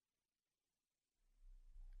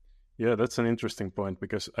 Yeah, that's an interesting point,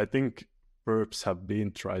 because I think perps have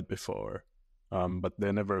been tried before, but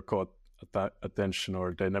they never caught attention,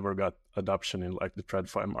 or they never got adoption in like the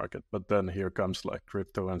TradFi market. But then here comes like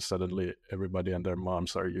crypto, and suddenly everybody and their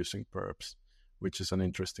moms are using perps, which is an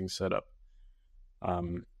interesting setup.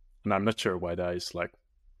 And I'm not sure why that is, like,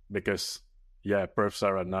 because yeah, perps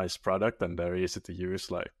are a nice product and they're easy to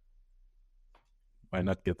use. Like, why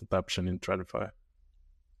not get adoption in TradFi?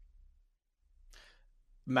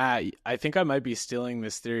 Matt, I think I might be stealing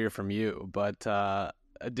this theory from you, but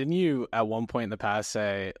didn't you at one point in the past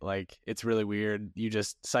say, like, it's really weird? You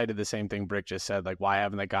just cited the same thing Brick just said, like, why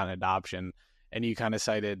haven't they gotten adoption? And you kind of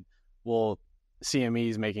cited, well,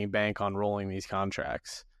 CME is making bank on rolling these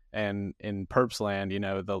contracts. And in perps land,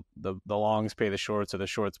 the longs pay the shorts, or the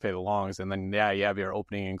shorts pay the longs. And then, yeah, you have your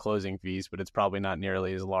opening and closing fees, but it's probably not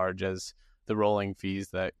nearly as large as the rolling fees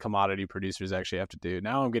that commodity producers actually have to do.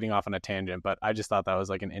 Now I'm getting off on a tangent, but I just thought that was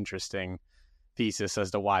like an interesting thesis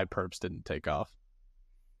as to why perps didn't take off.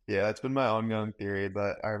 Yeah, that's been my ongoing theory,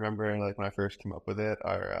 but I remember like when I first came up with it,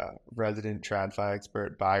 our resident TradFi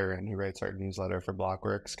expert Byron, who writes our newsletter for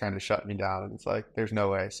Blockworks, kind of shut me down, and it's like there's no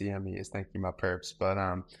way CME is thinking about perps, but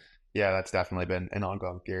yeah, that's definitely been an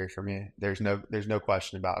ongoing theory for me. There's no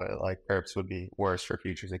question about it. Like perps would be worse for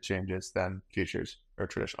futures exchanges than futures or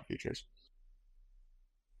traditional futures.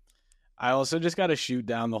 I also just got to shoot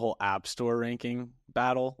down the whole App Store ranking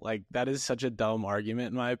battle. Like, that is such a dumb argument,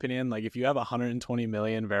 in my opinion. Like, if you have 120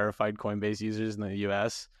 million verified Coinbase users in the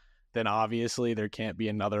US, then obviously there can't be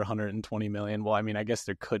another 120 million. Well, I mean, I guess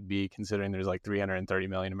there could be, considering there's like 330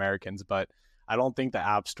 million Americans, but I don't think the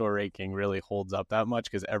App Store ranking really holds up that much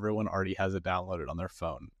because everyone already has it downloaded on their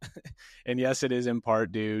phone. And yes, it is in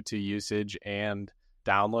part due to usage and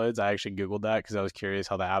downloads. I actually Googled that because I was curious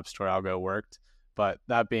how the App Store algo worked. But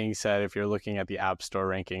that being said, if you're looking at the App Store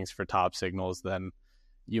rankings for top signals, then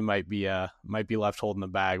you might be left holding the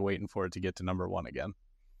bag, waiting for it to get to number one again.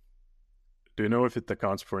 Do you know if it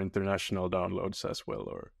accounts for international downloads as well,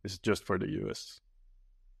 or is it just for the US?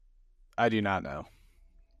 I do not know.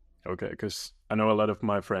 Okay, because I know a lot of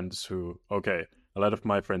my friends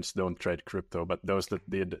don't trade crypto, but those that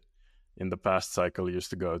did in the past cycle used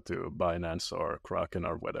to go to Binance or Kraken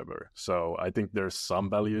or whatever. So I think there's some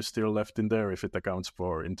value still left in there if it accounts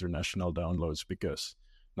for international downloads, because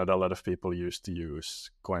not a lot of people used to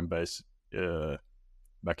use Coinbase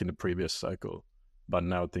back in the previous cycle, but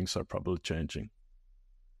now things are probably changing.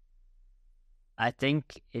 I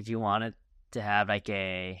think if you wanted to have like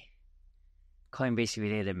a Coinbase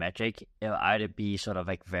related metric, it'll either be sort of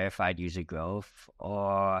like verified user growth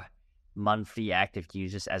or monthly active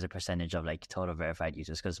users as a percentage of like total verified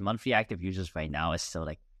users, because monthly active users right now is still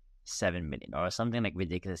like 7 million or something like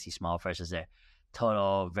ridiculously small versus their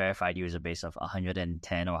total verified user base of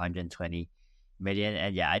 110 or 120 million.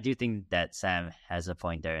 And yeah, I do think that Sam has a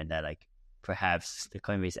point there in that like perhaps the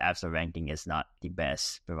Coinbase App Store ranking is not the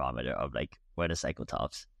best barometer of like where the cycle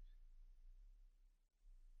tops.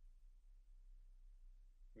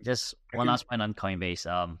 Just one last point on Coinbase.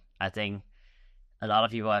 I think a lot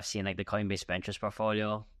of people have seen like the Coinbase Ventures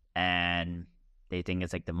portfolio, and they think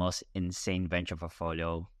it's like the most insane venture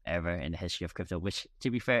portfolio ever in the history of crypto, which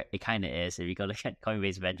to be fair, it kind of is. If you go look at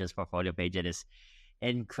Coinbase Ventures portfolio page, it is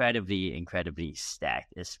incredibly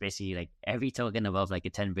stacked. It's basically like every token above like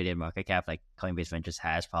a 10 billion market cap, like Coinbase Ventures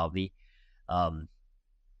has probably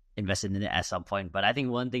invested in it at some point. But I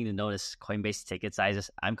think one thing to note is Coinbase ticket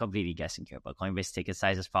sizes, I'm completely guessing here, but Coinbase ticket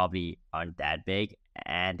sizes probably aren't that big,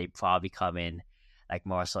 and they probably come in like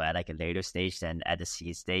more so at like a later stage than at the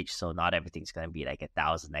seed stage. So not everything's going to be like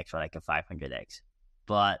 1,000x or like a 500x,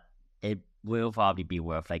 but it will probably be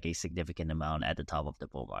worth like a significant amount at the top of the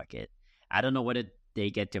bull market. I don't know whether they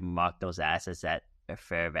get to mark those assets at a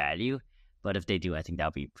fair value, but if they do, I think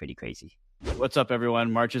that'll be pretty crazy. What's up,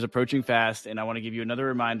 everyone? March is approaching fast, and I want to give you another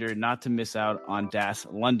reminder not to miss out on DAS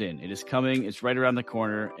London. It is coming. It's right around the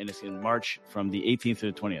corner, and it's in March from the 18th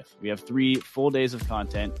to the 20th. We have 3 full days of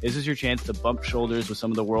content. This is your chance to bump shoulders with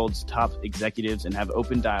some of the world's top executives and have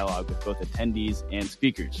open dialogue with both attendees and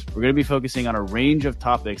speakers. We're going to be focusing on a range of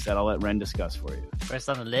topics that I'll let Ren discuss for you. First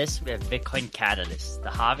on the list, we have Bitcoin Catalyst, the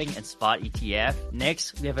halving and spot ETF.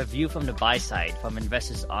 Next, we have a view from the buy side from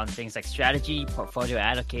investors on things like strategy, portfolio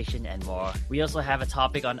allocation, and more. We also have a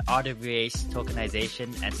topic on RWA's tokenization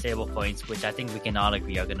and stablecoins, which I think we can all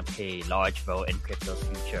agree are going to play a large role in crypto's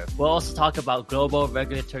future. We'll also talk about global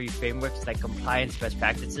regulatory frameworks like compliance best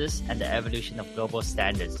practices and the evolution of global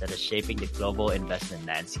standards that are shaping the global investment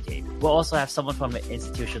landscape. We'll also have someone from an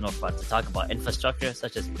institutional front to talk about infrastructure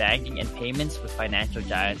such as banking and payments with financial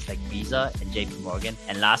giants like Visa and JP Morgan.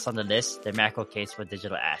 And last on the list, the macro case for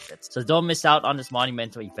digital assets. So don't miss out on this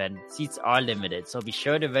monumental event. Seats are limited, so be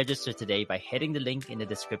sure to register today by hitting the link in the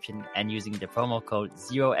description and using the promo code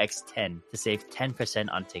 0x10 to save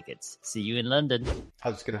 10% on tickets. See you in London.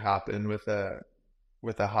 How's it going to happen with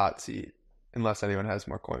a hot seat? Unless anyone has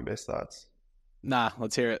more Coinbase thoughts. Nah,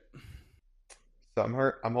 let's hear it.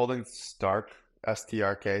 So I'm holding Stark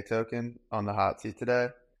STRK token on the hot seat today.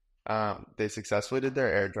 They successfully did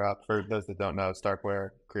their airdrop. For those that don't know,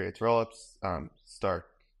 Starkware creates rollups.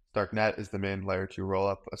 Starknet is the main layer 2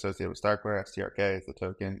 rollup associated with Starkware. STRK is the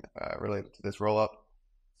token related to this rollup.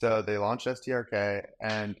 So they launched STRK,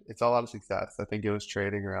 and it's all out of success. I think it was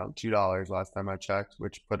trading around $2 last time I checked,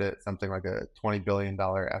 which put it something like a $20 billion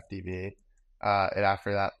FDV. It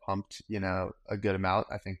after that pumped, a good amount,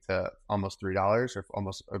 I think, to almost $3 or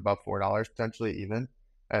almost above $4 potentially even.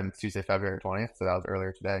 And it's Tuesday, February 20th, so that was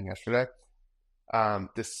earlier today and yesterday.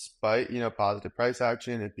 Despite, positive price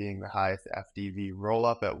action, it being the highest FDV roll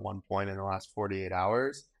up at one point in the last 48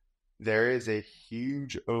 hours, there is a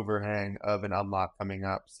huge overhang of an unlock coming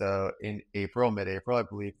up. So in April, mid-April, I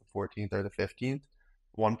believe the 14th or the 15th,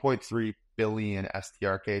 1.3 billion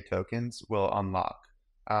STRK tokens will unlock.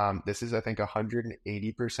 This is, I think,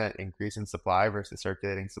 180% increase in supply versus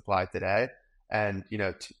circulating supply today. And,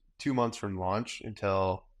 2 months from launch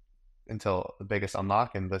until the biggest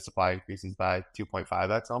unlock and the supply increases by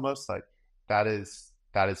 2.5x almost, like that is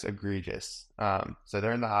egregious. So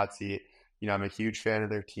they're in the hot seat. I'm a huge fan of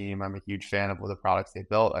their team. I'm a huge fan of the products they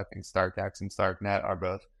built. I think StarkX and StarkNet are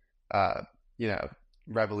both, uh, you know,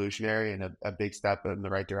 revolutionary and a big step in the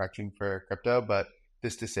right direction for crypto. But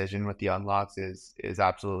this decision with the unlocks is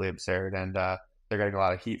absolutely absurd, and they're getting a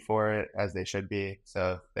lot of heat for it, as they should be.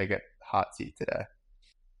 So they get hot seat today.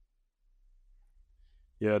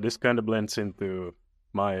 Yeah, this kind of blends into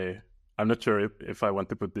my. I'm not sure if I want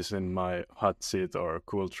to put this in my hot seat or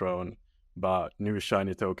cool throne, but new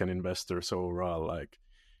shiny token investors overall, like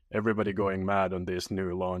everybody going mad on these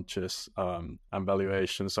new launches, and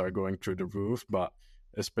valuations are going through the roof. But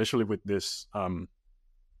especially with this,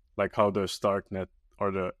 like how the StarkNet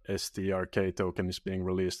or the STRK token is being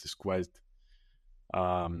released is quite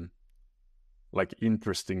um, like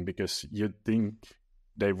interesting, because you'd think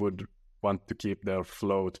they would want to keep their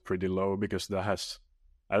float pretty low, because that has,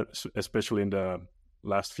 especially in the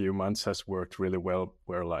last few months, has worked really well,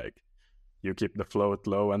 where like you keep the float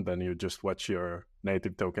low and then you just watch your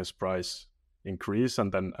native tokens price increase,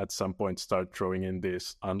 and then at some point start throwing in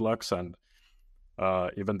these unlocks. And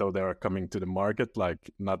even though they are coming to the market,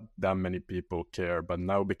 like not that many people care. But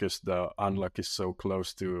now, because the unlock is so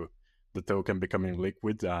close to the token becoming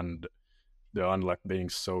liquid and the unlock being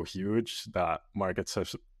so huge, that markets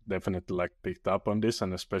have definitely like picked up on this.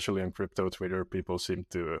 And especially on crypto Twitter, people seem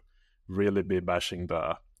to really be bashing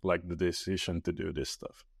the decision to do this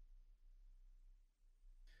stuff.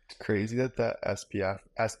 It's crazy that the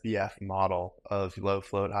SBF model of low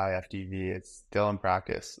float, high FDV is still in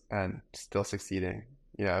practice and still succeeding.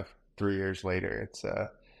 3 years later, it's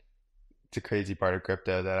a crazy part of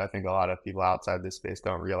crypto that I think a lot of people outside this space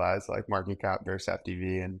don't realize, like market cap versus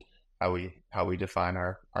FDV and how we define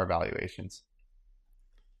our valuations.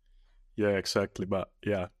 Yeah, exactly. But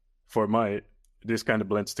yeah, for this kind of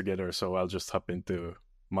blends together, so I'll just hop into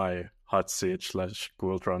my hot seat /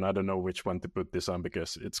 cool throne. I don't know which one to put this on,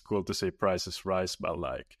 because it's cool to see prices rise, but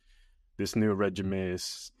like this new regime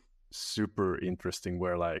is super interesting,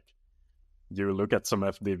 where like you look at some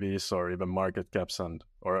FDVs or even market caps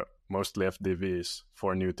or mostly FDVs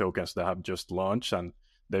for new tokens that have just launched, and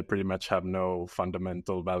they pretty much have no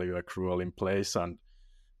fundamental value accrual in place, and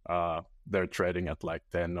they're trading at like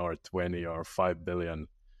 10 or 20 or 5 billion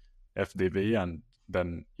FDV, and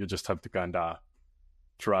then you just have to kind of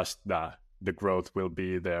trust that the growth will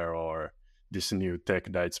be there, or this new tech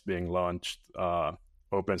that's being launched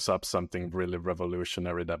opens up something really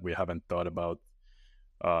revolutionary that we haven't thought about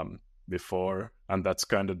before. And that's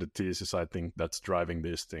kind of the thesis, I think, that's driving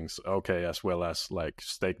these things. Okay, as well as like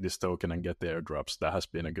stake this token and get the airdrops. That has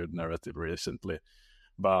been a good narrative recently.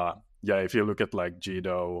 But yeah, if you look at like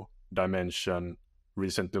Jido, Dimension,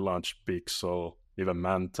 recently launched Pixel, even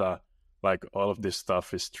Manta, like all of this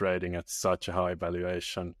stuff is trading at such a high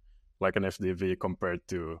valuation, like an FDV compared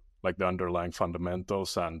to like the underlying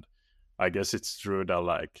fundamentals. And I guess it's true that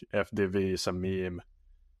like FDV is a meme,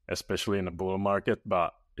 especially in a bull market,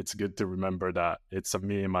 but it's good to remember that it's a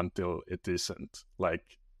meme until it isn't.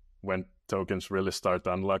 Like when tokens really start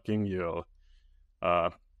unlocking, you'll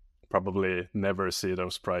probably never see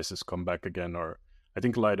those prices come back again. Or I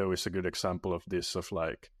think Lido is a good example of this, of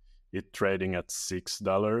like it trading at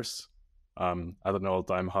 $6 at an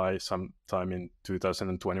all-time high sometime in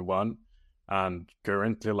 2021, and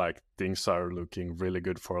currently like things are looking really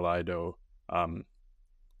good for Lido.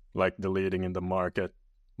 Like the leading in the market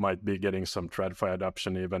might be getting some TradFi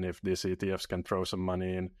adoption, even if these ETFs can throw some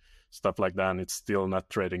money in, stuff like that, and it's still not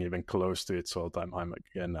trading even close to its all-time high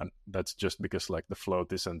again. And that's just because like the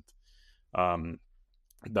float isn't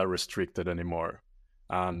that restricted anymore.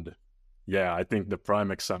 And yeah, I think the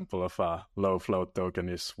prime example of a low float token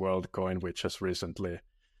is WorldCoin, which has recently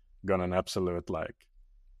gone an absolute like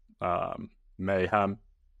mayhem.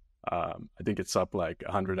 I think it's up like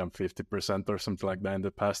 150% or something like that in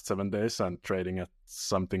the past 7 days, and trading at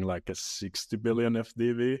something like a 60 billion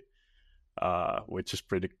FDV, which is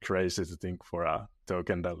pretty crazy to think for a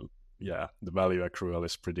token that, yeah, the value accrual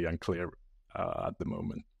is pretty unclear at the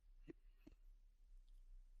moment.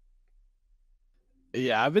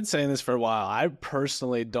 Yeah, I've been saying this for a while. I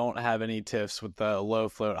personally don't have any tiffs with the low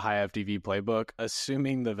float, high FDV playbook,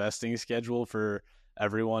 assuming the vesting schedule for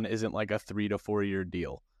everyone isn't like a 3 to 4 year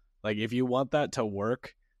deal. Like if you want that to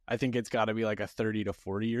work, I think it's got to be like a 30 to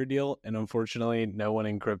 40-year deal. And unfortunately, no one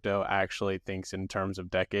in crypto actually thinks in terms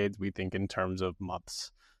of decades. We think in terms of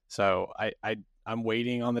months. So I'm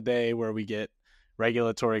waiting on the day where we get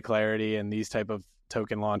regulatory clarity and these type of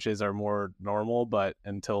token launches are more normal. But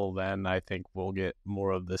until then, I think we'll get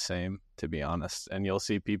more of the same, to be honest. And you'll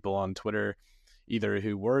see people on Twitter either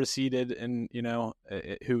who were seeded and,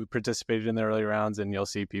 who participated in the early rounds, and you'll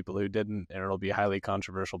see people who didn't, and it'll be highly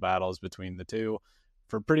controversial battles between the two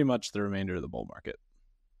for pretty much the remainder of the bull market.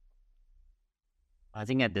 I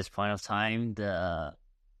think at this point of time, the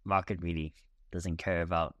market really doesn't care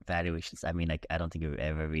about valuations. I mean, like, I don't think it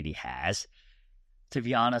ever really has. To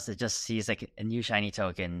be honest, it just sees like a new shiny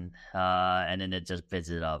token, and then it just bids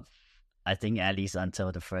it up. I think at least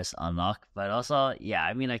until the first unlock. But also, yeah,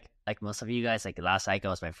 I mean, like most of you guys, like the last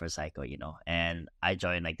cycle was my first cycle, and I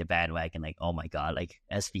joined like the bandwagon, like, oh my god, like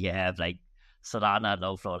SBF, like Solana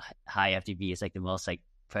low float high FTB is like the most like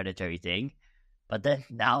predatory thing. But then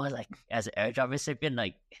now, like as an airdrop recipient,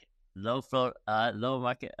 like low float,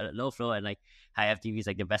 low float, and like high FTB is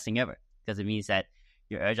like the best thing ever, because it means that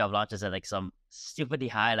your airdrop launches at like some stupidly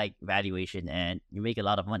high like valuation, and you make a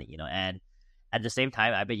lot of money, and at the same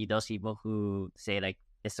time, I bet you those people who say like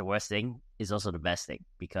it's the worst thing is also the best thing,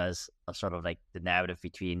 because of sort of like the narrative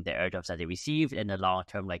between the airdrops that they received and the long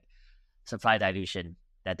term like supply dilution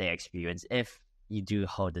that they experience if you do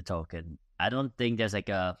hold the token. I don't think there's like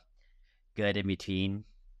a good in between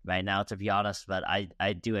right now, to be honest, but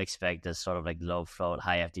I do expect this sort of like low float,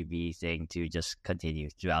 high FTB thing to just continue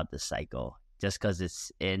throughout the cycle, just because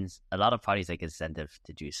it's in a lot of parties like incentive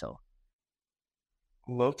to do so.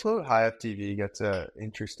 Low float high FTV gets a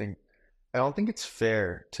interesting. I don't think it's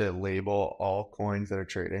fair to label all coins that are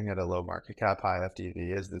trading at a low market cap high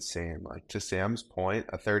FTV as the same. Like, to Sam's point,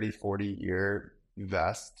 a 30, 40-year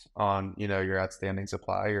vest on, your outstanding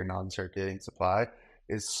supply, your non-circulating supply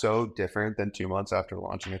is so different than 2 months after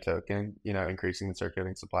launching a token, increasing the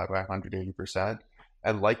circulating supply by 180%.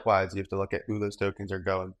 And likewise, you have to look at who those tokens are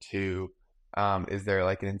going to. Is there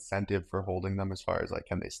like an incentive for holding them, as far as like,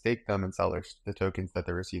 can they stake them and sell the tokens that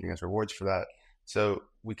they're receiving as rewards for that? So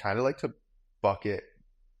we kind of like to bucket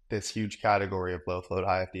this huge category of low float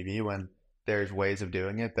high FDV when there's ways of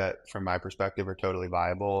doing it that, from my perspective, are totally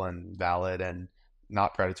viable and valid and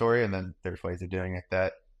not predatory. And then there's ways of doing it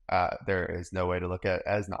that there is no way to look at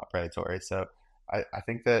as not predatory. So I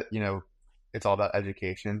think that, it's all about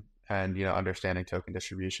education and, understanding token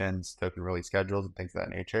distributions, token release schedules, and things of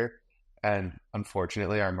that nature. And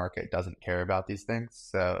unfortunately, our market doesn't care about these things.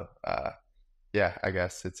 So, yeah, I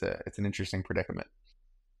guess it's an interesting predicament.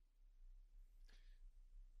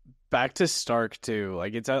 Back to Stark too.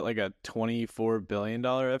 Like, it's at like a $24 billion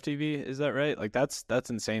FTV. Is that right? Like, that's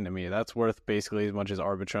insane to me. That's worth basically as much as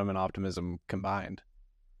Arbitrum and Optimism combined.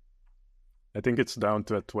 I think it's down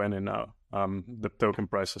to a 20 now. The token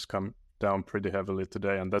price has come down pretty heavily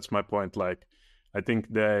today, and that's my point. Like, I think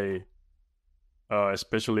they,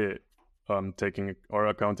 especially taking or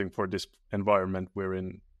accounting for this environment we're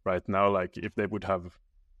in right now, like if they would have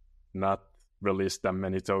not released that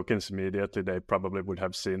many tokens immediately, they probably would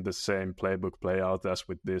have seen the same playbook play out as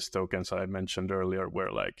with these tokens I mentioned earlier,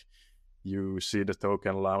 where like you see the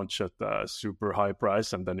token launch at a super high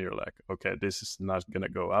price, and then you're like, okay, this is not going to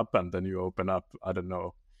go up. And then you open up, I don't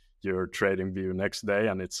know, your trading view next day,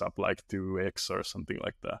 and it's up like 2x or something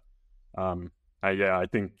like that. I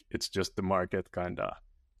think it's just the market kind of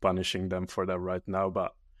punishing them for that right now,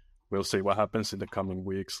 but we'll see what happens in the coming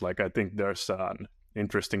weeks. Like, I think there's an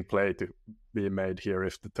interesting play to be made here.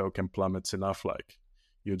 If the token plummets enough, like,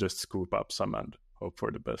 you just scoop up some and hope for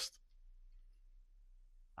the best.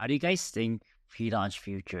 How do you guys think pre-launch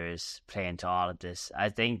futures play into all of this? I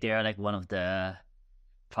think they're like one of the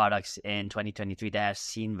products in 2023 that have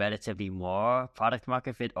seen relatively more product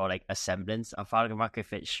market fit, or like a semblance of product market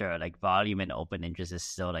fit. Sure, like volume and open interest is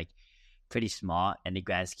still like pretty small in the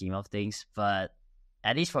grand scheme of things, but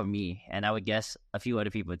at least for me, and I would guess a few other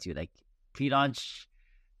people too, like pre-launch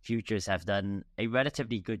futures have done a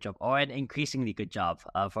relatively good job, or an increasingly good job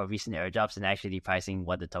for recent airdrops, and actually pricing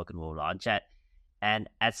what the token will launch at. And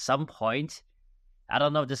at some point, I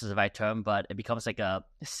don't know if this is the right term, but it becomes like a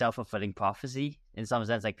self-fulfilling prophecy in some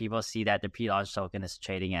sense. Like, people see that the pre-launch token is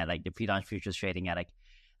trading at, like, the pre-launch futures trading at like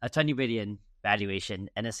a 20 billion valuation,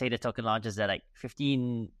 and then say the token launches at like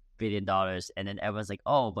 $15 billion, and then everyone's like,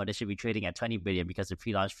 oh, but it should be trading at 20 billion because the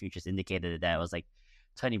pre-launch futures indicated that it was like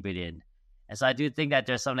 20 billion. And so I do think that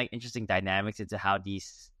there's some like interesting dynamics into how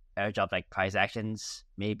these airdrop like price actions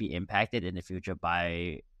may be impacted in the future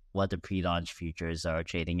by what the pre-launch futures are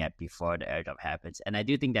trading at before the airdrop happens. And I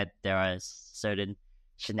do think that there are certain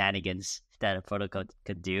shenanigans that a protocol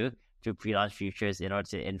could do through pre-launch futures in order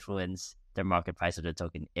to influence the market price of the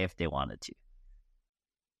token if they wanted to.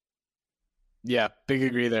 Yeah, big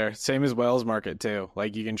agree there. Same as Whales market too.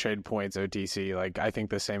 Like you can trade points OTC. Like I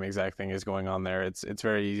think the same exact thing is going on there. It's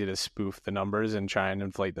very easy to spoof the numbers and try and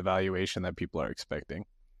inflate the valuation that people are expecting.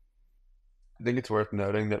 I think it's worth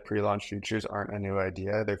noting that pre-launch futures aren't a new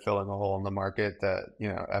idea. They're filling a hole in the market that,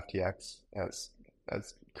 FTX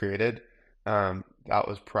has created. That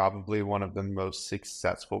was probably one of the most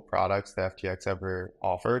successful products that FTX ever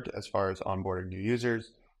offered as far as onboarding new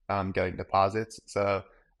users, getting deposits. So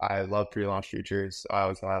I love pre-launch futures. I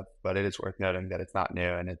always have, but it is worth noting that it's not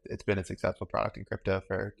new and it's been a successful product in crypto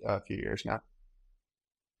for a few years now.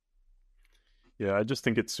 Yeah, I just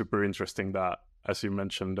think it's super interesting that, as you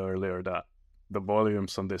mentioned earlier, that the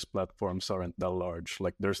volumes on these platforms aren't that large.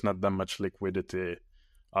 Like there's not that much liquidity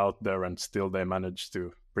out there, and still they manage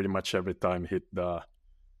to pretty much every time hit the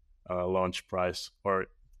launch price or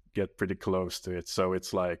get pretty close to it. So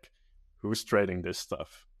it's like, who's trading this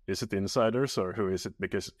stuff? Is it insiders or who is it?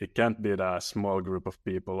 Because it can't be that a small group of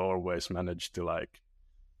people always manage to like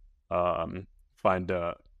find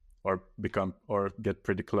or become or get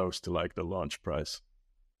pretty close to like the launch price.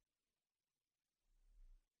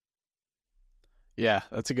 Yeah,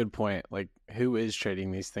 that's a good point. Like, who is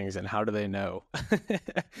trading these things and how do they know?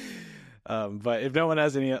 But if no one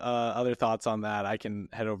has any other thoughts on that, I can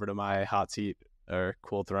head over to my hot seat or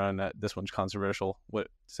cool throne. This one's controversial. Does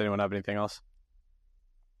anyone have anything else?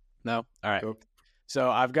 No? All right. Cool.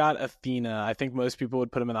 So I've got Ethena. I think most people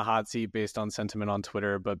would put him in the hot seat based on sentiment on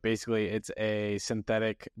Twitter, but basically it's a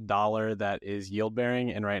synthetic dollar that is yield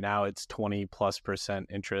bearing, and right now it's 20+%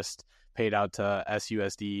 interest paid out to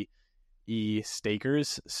SUSD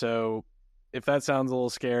stakers. So if that sounds a little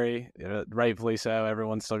scary, rightfully so.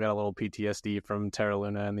 Everyone's still got a little PTSD from Terra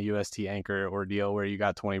Luna and the UST Anchor ordeal where you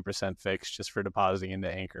got 20% fixed just for depositing into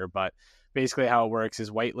Anchor. But basically how it works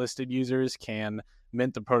is whitelisted users can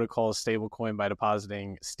mint the protocol's stablecoin by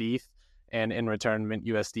depositing stETH and in return mint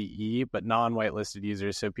USDE, but non-whitelisted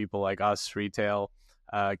users, so people like us, retail,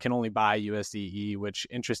 can only buy USDE, which,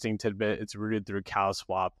 interesting tidbit, it's routed through cow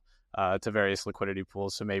swap to various liquidity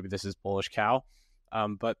pools. So maybe this is bullish cow.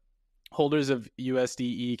 But holders of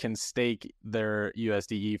USDE can stake their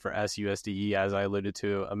USDE for SUSDE, as I alluded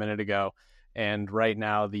to a minute ago. And right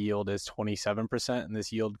now the yield is 27%. And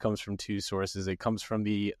this yield comes from two sources. It comes from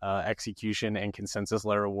the execution and consensus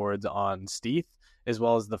layer rewards on stETH, as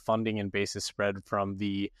well as the funding and basis spread from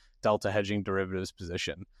the delta hedging derivatives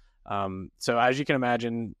position. So as you can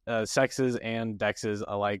imagine, sexes and dexes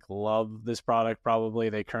alike love this product. Probably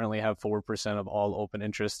they currently have 4% of all open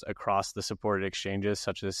interest across the supported exchanges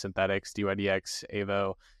such as Synthetics, DYDX,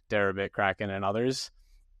 Avo, Deribit, Kraken, and others.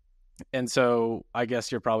 And so I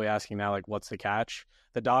guess you're probably asking now, like, what's the catch?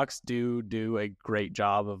 The docs do a great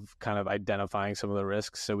job of kind of identifying some of the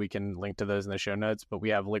risks, so we can link to those in the show notes. But we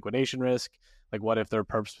have liquidation risk. Like, what if their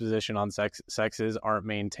perps position on sexes aren't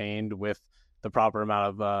maintained with the proper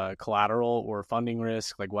amount of collateral or funding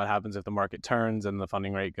risk? Like, what happens if the market turns and the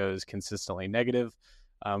funding rate goes consistently negative?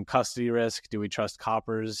 Custody risk. Do we trust the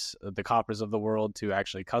coppers of the world to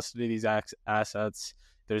actually custody these assets?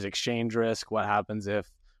 There's exchange risk. What happens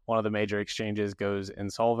if one of the major exchanges goes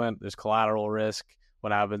insolvent? There's collateral risk.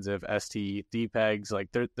 What happens if ST depegs? Like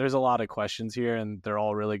there's a lot of questions here, and they're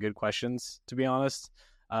all really good questions, to be honest.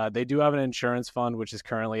 They do have an insurance fund, which is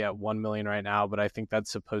currently at 1 million right now, but I think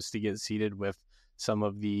that's supposed to get seeded with some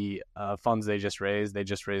of the funds they just raised. They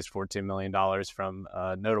just raised $14 million from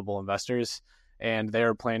notable investors, and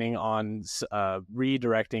they're planning on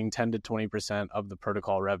redirecting 10 to 20% of the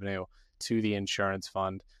protocol revenue to the insurance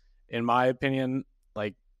fund. In my opinion,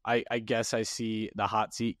 like, I guess I see the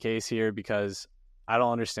hot seat case here, because I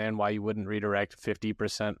don't understand why you wouldn't redirect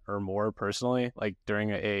 50% or more personally. Like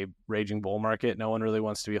during a raging bull market, no one really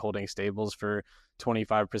wants to be holding stables for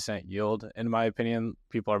 25% yield. In my opinion,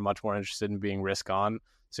 people are much more interested in being risk on.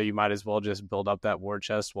 So you might as well just build up that war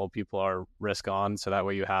chest while people are risk on. So that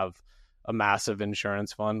way you have a massive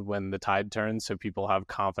insurance fund when the tide turns. So people have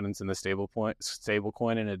confidence in the stable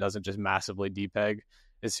coin and it doesn't just massively depeg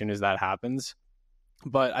as soon as that happens.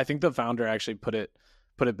 But I think the founder actually put it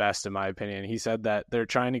best, in my opinion. He said that they're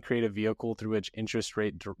trying to create a vehicle through which interest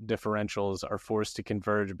rate differentials are forced to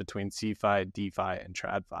converge between CeFi, DeFi, and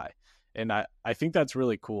TradFi. And I think that's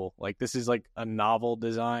really cool. Like, this is like a novel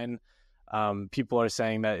design. People are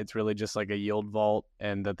saying that it's really just like a yield vault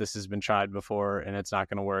and that this has been tried before and it's not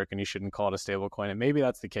going to work and you shouldn't call it a stablecoin. And maybe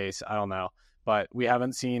that's the case. I don't know. But we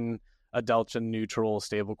haven't seen a delta neutral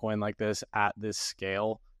stablecoin like this at this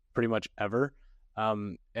scale pretty much ever.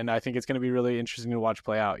 And I think it's going to be really interesting to watch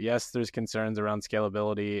play out. Yes, there's concerns around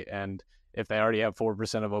scalability and if they already have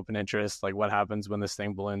 4% of open interest, like what happens when this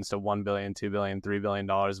thing balloons to $1 billion, $2 billion, $3 billion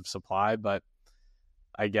of supply. But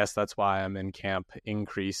I guess that's why I'm in camp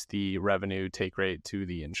increase the revenue take rate to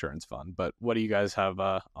the insurance fund. But what do you guys have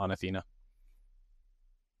on Ethena?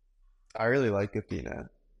 I really like Ethena.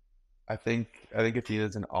 I think Ethena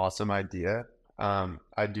is an awesome idea.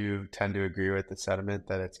 I do tend to agree with the sentiment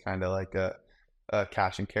that it's kind of like a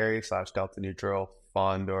cash and carry / delta neutral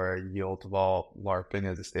fund or a yield vault LARPing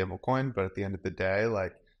as a stable coin. But at the end of the day,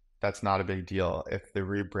 like that's not a big deal. If the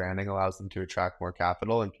rebranding allows them to attract more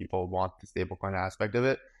capital and people want the stablecoin aspect of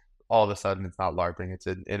it, all of a sudden it's not LARPing. It's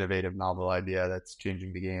an innovative, novel idea that's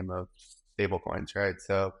changing the game of stablecoins, right?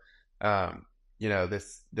 So,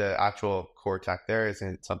 the actual core tech there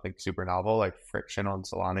isn't something super novel. Like Friction on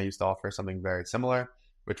Solana used to offer something very similar,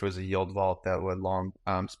 which was a yield vault that would long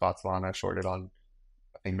spot Solana, shorted on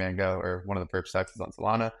I think Mango or one of the perp stacks is on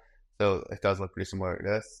Solana. So it does look pretty similar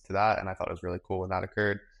to that, and I thought it was really cool when that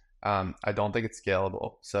occurred. I don't think it's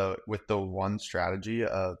scalable. So with the one strategy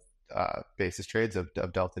of basis trades of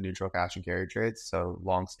delta neutral cash and carry trades, so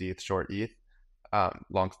long ETH, short ETH,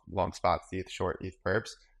 long spot ETH, short ETH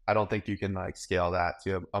perps, I don't think you can like scale that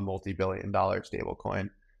to a multi-billion-dollar stable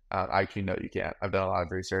coin. I actually know you can't. I've done a lot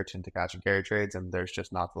of research into cash and carry trades, and there's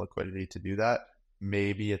just not the liquidity to do that.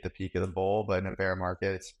 Maybe at the peak of the bull, but in a bear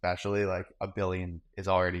market, especially like a billion is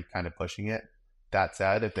already kind of pushing it. That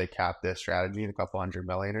said, if they cap this strategy in a couple hundred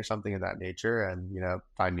million or something of that nature, and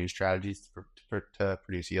find new strategies to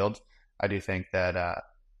produce yields, I do think that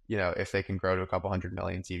if they can grow to a couple hundred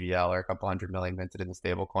million TVL or a couple hundred million minted in the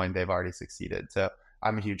stable coin, they've already succeeded. So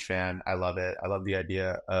I'm a huge fan. I love it. I love the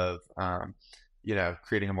idea of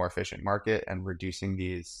creating a more efficient market and reducing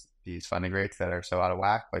these funding rates that are so out of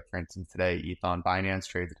whack. Like for instance, today ETH on Binance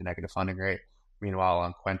trades at a negative funding rate. Meanwhile,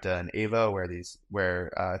 on Quenta and Avo, where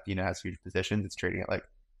Ethena has huge positions, it's trading at like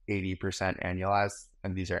 80% annualized,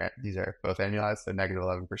 and these are both annualized, so negative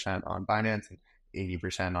 11% on Binance and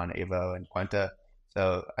 80% on Avo and Quenta.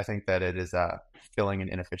 So I think that it is filling an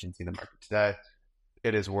inefficiency in the market today.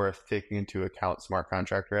 It is worth taking into account smart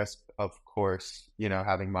contract risk. Of course,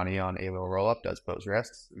 having money on Avo rollup does pose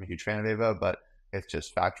risks. I'm a huge fan of Avo, but it's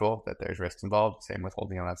just factual that there's risks involved. Same with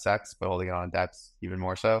holding on SEX, but holding on DEX even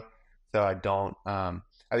more so. So I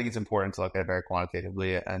think it's important to look at it very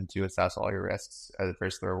quantitatively and to assess all your risks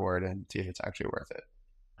versus the reward and see if it's actually worth it.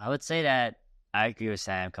 I would say that I agree with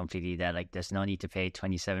Sam completely that like there's no need to pay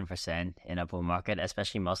 27% in a bull market,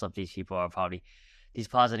 especially most of these people are probably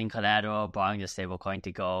depositing collateral, borrowing the stable coin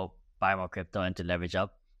to go buy more crypto and to leverage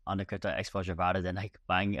up on the crypto exposure rather than like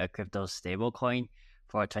buying a crypto stable coin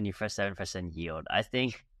for a 27% yield. I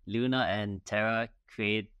think Luna and Terra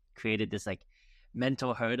created this like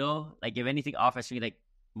mental hurdle. Like if anything offers me like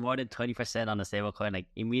more than 20% on a stable coin, like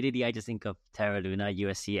immediately I just think of Terra Luna,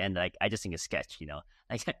 USC, and like I just think it's sketch,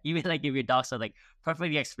 Like even like if your docs are like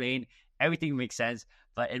perfectly explained, everything makes sense.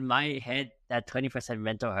 But in my head, that 20%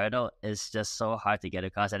 mental hurdle is just so hard to get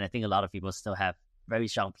across. And I think a lot of people still have very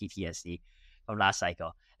strong PTSD from last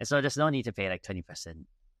cycle. And so there's no need to pay like 20%.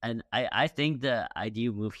 And I think the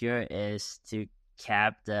ideal move here is to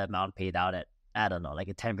cap the amount paid out at, I don't know, like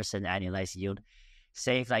a 10% annualized yield,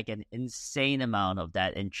 save like an insane amount of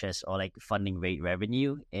that interest or like funding rate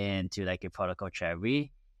revenue into like a protocol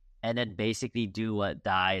treasury, and then basically do what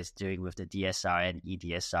DAI is doing with the DSR and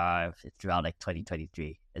EDSR throughout like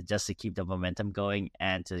 2023, just to keep the momentum going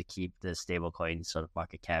and to keep the stablecoin sort of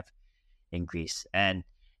market cap increase. And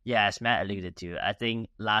yeah, as Matt alluded to, I think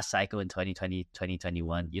last cycle in 2020,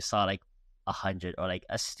 2021, you saw like 100 or like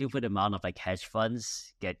a stupid amount of like hedge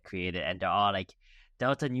funds get created, and they're all like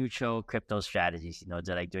delta neutral crypto strategies.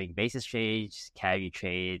 They're like doing basis trades, carry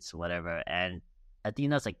trades, whatever. And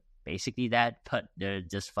Athena's like basically that, but they're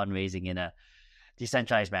just fundraising in a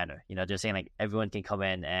decentralized manner. They're saying like everyone can come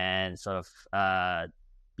in and sort of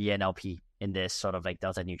be an LP in this sort of like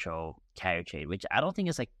delta neutral carry trade, which I don't think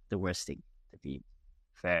is like the worst thing, to be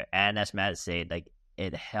fair. And as Matt said, like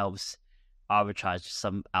it helps arbitrage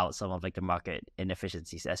some of like the market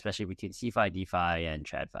inefficiencies, especially between CeFi, DeFi, and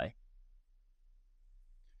TradFi.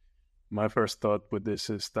 My first thought with this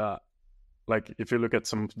is that, like, if you look at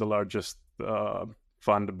some of the largest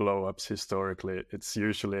fund blowups historically, it's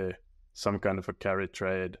usually some kind of a carry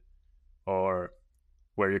trade or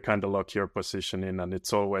where you kind of lock your position in, and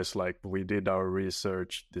it's always like, we did our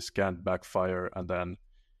research, this can't backfire, and then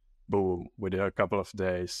boom, within a couple of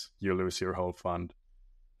days, you lose your whole fund.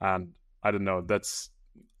 And I don't know,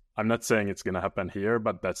 I'm not saying it's going to happen here,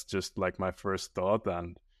 but that's just like my first thought.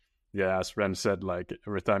 And yeah, as Ren said, like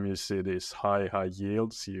every time you see these high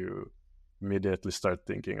yields, you immediately start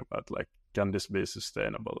thinking about like, can this be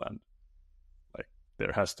sustainable? And like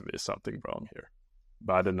there has to be something wrong here.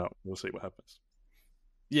 But I don't know. We'll see what happens.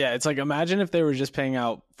 Yeah, it's like, imagine if they were just paying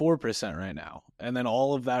out 4% right now, and then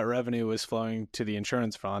all of that revenue was flowing to the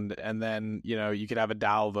insurance fund, and then, you know, you could have a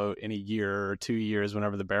Dow vote in a year or 2 years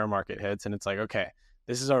whenever the bear market hits, and it's like, okay,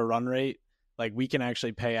 this is our run rate. Like, we can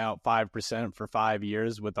actually pay out 5% for 5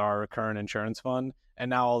 years with our current insurance fund, and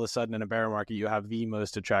now all of a sudden in a bear market, you have the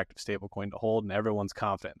most attractive stablecoin to hold, and everyone's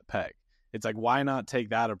confident in the peg. It's like, why not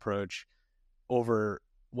take that approach over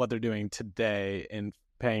what they're doing today in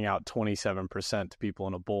paying out 27% to people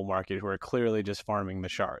in a bull market who are clearly just farming the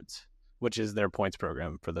shards, which is their points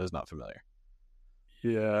program for those not familiar.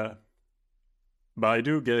 Yeah, but I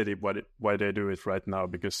do get it why they do it right now,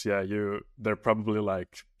 because they're probably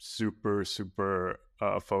like super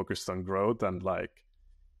focused on growth, and like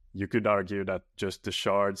you could argue that just the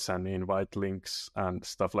shards and invite links and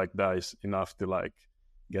stuff like that is enough to like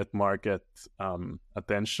get market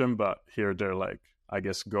attention. But here they're like, I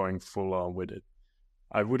guess, going full on with it.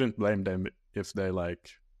 I wouldn't blame them if they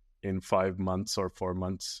like in 5 months or 4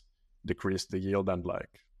 months decreased the yield and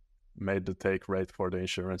like made the take rate for the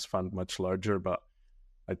insurance fund much larger. But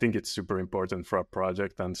I think it's super important for a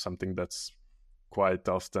project, and something that's quite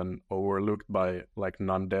often overlooked by like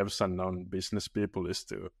non-devs and non-business people is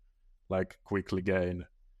to like quickly gain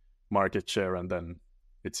market share, and then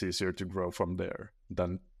it's easier to grow from there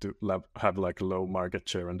than to have like low market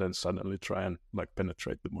share and then suddenly try and like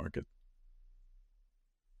penetrate the market.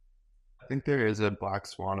 I think there is a black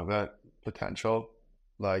swan event potential,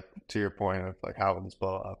 like to your point of like how would this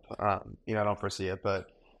blow up? I don't foresee it,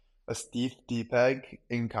 but a steep DPEG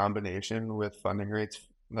in combination with funding rates,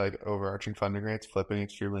 like overarching funding rates flipping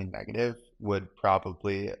extremely negative, would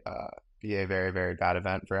probably be a very, very bad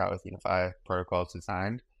event for how Ethena protocol is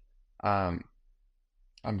designed.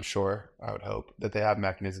 I'm sure, I would hope that they have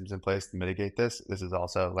mechanisms in place to mitigate this. This is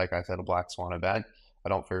also, like I said, a black swan event. I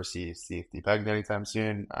don't foresee CFD pegged anytime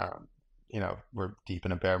soon. We're deep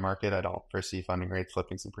in a bear market. I don't foresee funding rates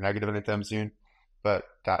flipping super negative anytime soon, but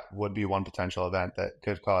that would be one potential event that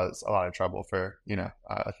could cause a lot of trouble for,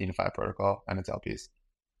 Ethena protocol and its LPs.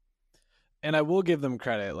 And I will give them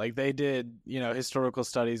credit. Like, they did, historical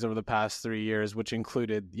studies over the past 3 years, which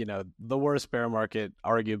included, the worst bear market,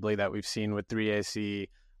 arguably, that we've seen with 3AC,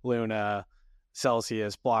 Luna,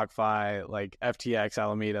 Celsius, BlockFi, like FTX,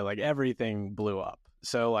 Alameda, like everything blew up.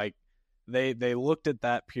 So like they looked at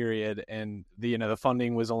that period, and the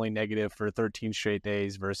funding was only negative for 13 straight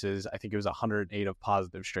days versus I think it was 108 of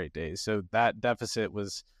positive straight days. So that deficit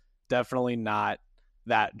was definitely not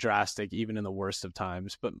that drastic, even in the worst of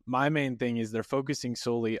times. But my main thing is they're focusing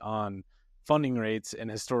solely on funding rates and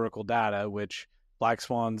historical data, which black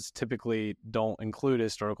swans typically don't include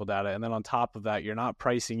historical data. And then on top of that, you're not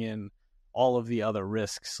pricing in all of the other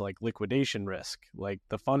risks, like liquidation risk, like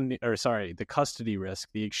the custody risk,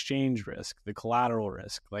 the exchange risk, the collateral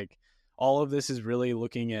risk. Like, all of this is really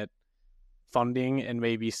looking at funding and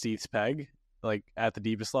maybe Steve's peg, like at the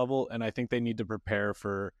deepest level. And I think they need to prepare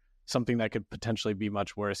for something that could potentially be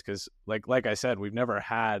much worse, because like I said, we've never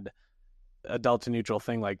had a delta neutral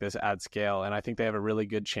thing like this at scale, and I think they have a really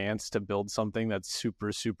good chance to build something that's super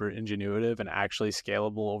ingenuitive and actually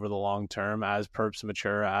scalable over the long term as perps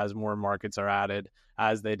mature, as more markets are added,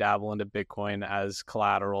 as they dabble into Bitcoin as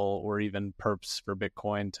collateral or even perps for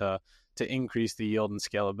Bitcoin to increase the yield and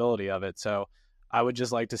scalability of it. So I would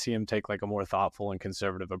just like to see him take like a more thoughtful and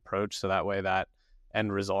conservative approach, so that way that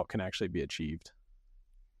end result can actually be achieved.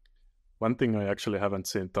 One thing I actually haven't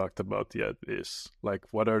seen talked about yet is like,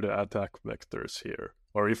 what are the attack vectors here?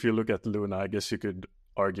 Or if you look at Luna, I guess you could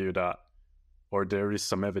argue that, or there is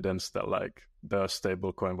some evidence that like the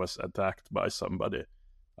stablecoin was attacked by somebody.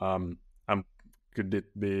 Could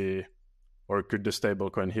it be, or could the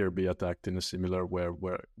stablecoin here be attacked in a similar way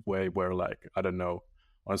where like, I don't know,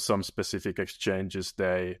 on some specific exchanges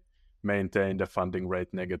they maintain the funding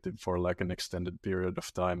rate negative for like an extended period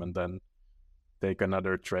of time and then take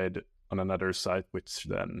another trade on another site, which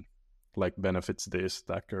then like benefits these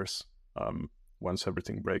attackers once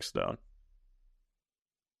everything breaks down.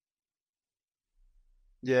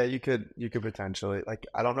 Yeah, you could potentially, like,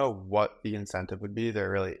 I don't know what the incentive would be.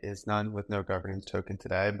 There really is none with no governance token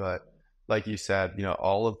today, but like you said,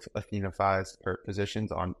 all of Ethena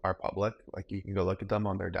positions are public. Like, you can go look at them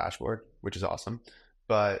on their dashboard, which is awesome.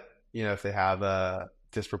 But if they have a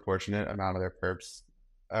disproportionate amount of their perps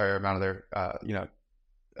or amount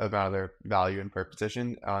of their value in per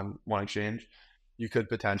position on one exchange, you could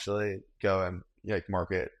potentially go and like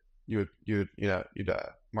market. You'd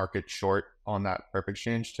market short on that perp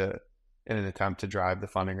exchange in an attempt to drive the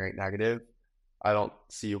funding rate negative. I don't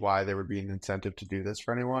see why there would be an incentive to do this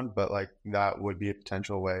for anyone, but like that would be a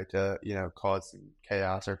potential way to, cause some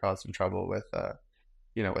chaos or cause some trouble with,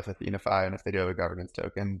 with Athena and if they do have a governance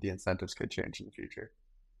token, the incentives could change in the future.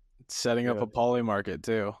 Setting up Yeah. a poly market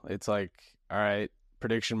too. It's like, all right,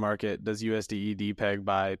 prediction market, does USDE depeg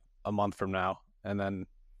by a month from now? And then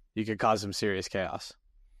you could cause some serious chaos.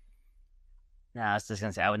 Yeah, I was just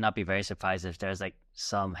gonna say I would not be very surprised if there's like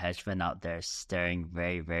some hedge fund out there staring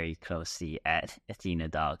very, very closely at Athena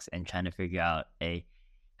docs and trying to figure out a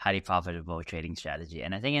highly profitable trading strategy.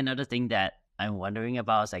 And I think another thing that I'm wondering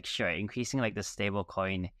about is like, sure, increasing like the stable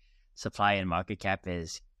coin supply and market cap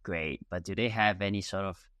is great, but do they have any sort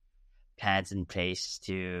of plans in place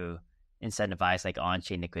to incentivize like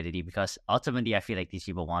on-chain liquidity? Because ultimately I feel like these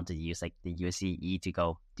people want to use like the USDE to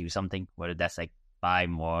go do something, whether that's like buy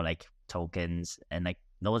more like tokens, and like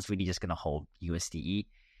no one's really just gonna hold USDE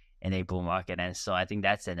in a bull market. And so I think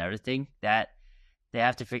that's another thing that they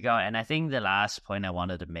have to figure out. And I think the last point I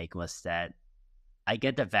wanted to make was that I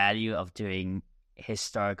get the value of doing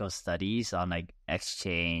historical studies on like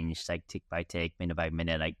exchange, like tick by tick, minute by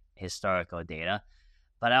minute, like historical data.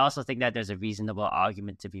 But I also think that there's a reasonable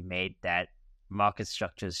argument to be made that market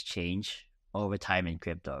structures change over time in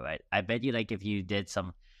crypto, right? I bet you like if you did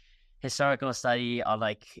some historical study on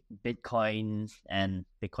like Bitcoin and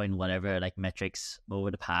Bitcoin whatever like metrics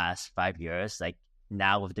over the past 5 years, like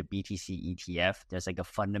now with the BTC ETF, there's like a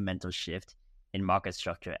fundamental shift in market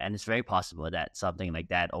structure, and it's very possible that something like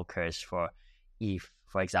that occurs for ETH.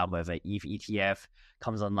 For example, if an ETH ETF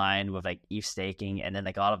comes online with like ETH staking, and then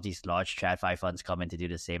like all of these large TradFi funds come in to do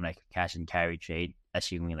the same like cash and carry trade,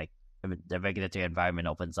 assuming like the regulatory environment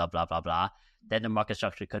opens up, blah blah blah, then the market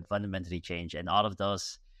structure could fundamentally change, and all of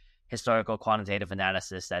those historical quantitative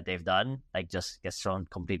analysis that they've done like just gets thrown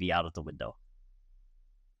completely out of the window.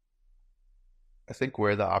 I think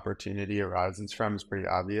where the opportunity arises from is pretty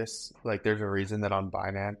obvious. Like there's a reason that on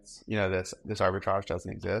Binance, this arbitrage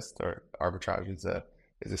doesn't exist, or arbitrage is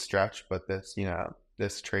a stretch, but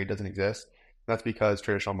this trade doesn't exist. That's because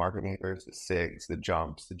traditional market makers, the SIGs, the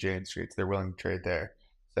Jumps, the Jane Streets, they're willing to trade there.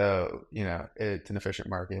 So, it's an efficient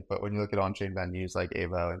market. But when you look at on-chain venues like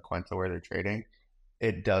Avo and Quenta where they're trading,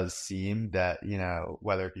 it does seem that,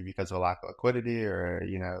 whether it be because of a lack of liquidity or,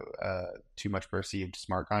 too much perceived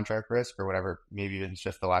smart contract risk or whatever, maybe even it's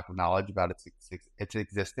just the lack of knowledge about its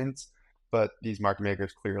existence. But these market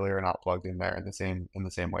makers clearly are not plugged in there in the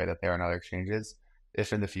same way that they are in other exchanges.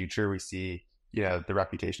 If in the future we see, the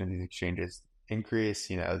reputation of these exchanges increase,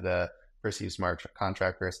 the perceived smart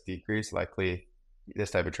contract risk decrease, likely this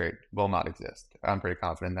type of trade will not exist. I'm pretty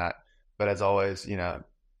confident in that. But as always,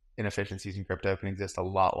 inefficiencies in crypto can exist a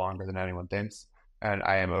lot longer than anyone thinks. And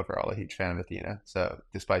I am overall a huge fan of Athena. So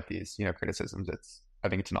despite these, criticisms, I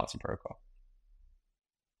think it's an awesome protocol.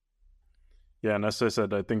 Yeah, and as I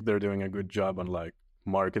said, I think they're doing a good job on like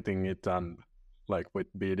marketing it and like with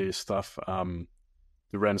BD stuff.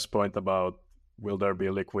 To Ren's point about will there be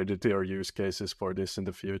liquidity or use cases for this in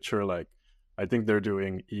the future? Like I think they're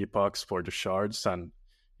doing epochs for the shards, and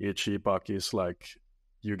each epoch is like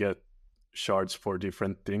you get shards for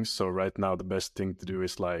different things. So right now the best thing to do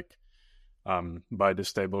is like buy the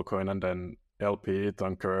stable coin and then LP it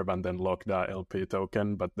on Curve and then lock that LP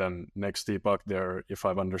token. But then next epoch, they're, if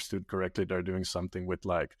I've understood correctly, they're doing something with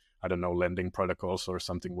like, I don't know, lending protocols or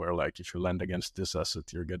something where like if you lend against this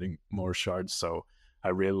asset, you're getting more shards. So I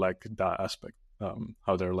really like that aspect,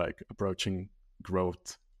 how they're like approaching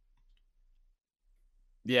growth.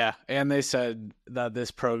 Yeah, and they said that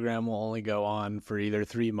this program will only go on for either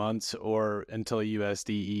 3 months or until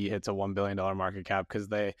USDE hits a $1 billion market cap, because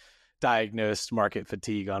they diagnosed market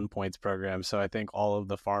fatigue on points programs. So I think all of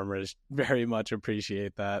the farmers very much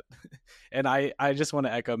appreciate that. And I just want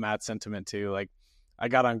to echo Matt's sentiment too. Like I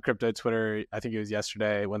got on crypto Twitter, I think it was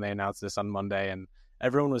yesterday when they announced this on Monday, and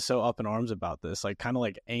everyone was so up in arms about this, like kind of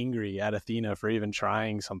like angry at Athena for even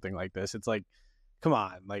trying something like this. It's like, come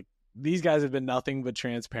on, like these guys have been nothing but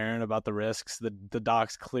transparent about the risks. The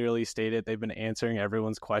docs clearly state it. They've been answering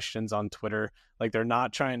everyone's questions on Twitter. Like they're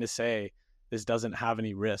not trying to say this doesn't have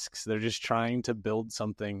any risks. They're just trying to build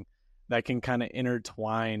something that can kind of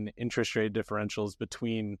intertwine interest rate differentials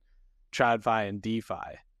between TradFi and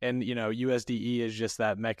DeFi. And, USDE is just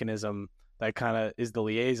that mechanism that kind of is the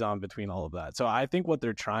liaison between all of that. So I think what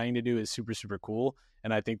they're trying to do is super, super cool.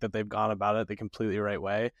 And I think that they've gone about it the completely right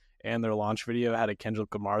way. And their launch video had a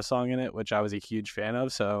Kendrick Lamar song in it, which I was a huge fan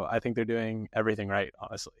of. So I think they're doing everything right,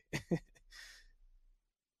 honestly.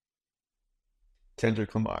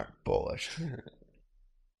 Kendrick Lamar, bullish.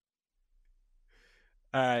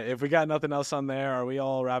 All right. If we got nothing else on there, are we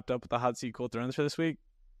all wrapped up with the hot seat cool thrones for this week?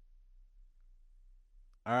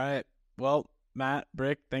 All right. Well, Matt,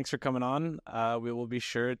 Brick, thanks for coming on. We will be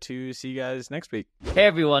sure to see you guys next week. Hey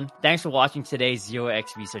everyone, thanks for watching today's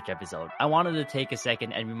 0x Research episode. I wanted to take a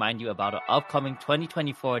second and remind you about our upcoming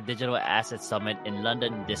 2024 Digital Asset Summit in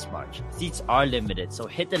London this March. Seats are limited, so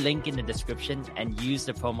hit the link in the description and use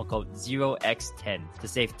the promo code 0x10 to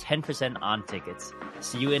save 10% on tickets.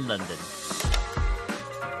 See you in London.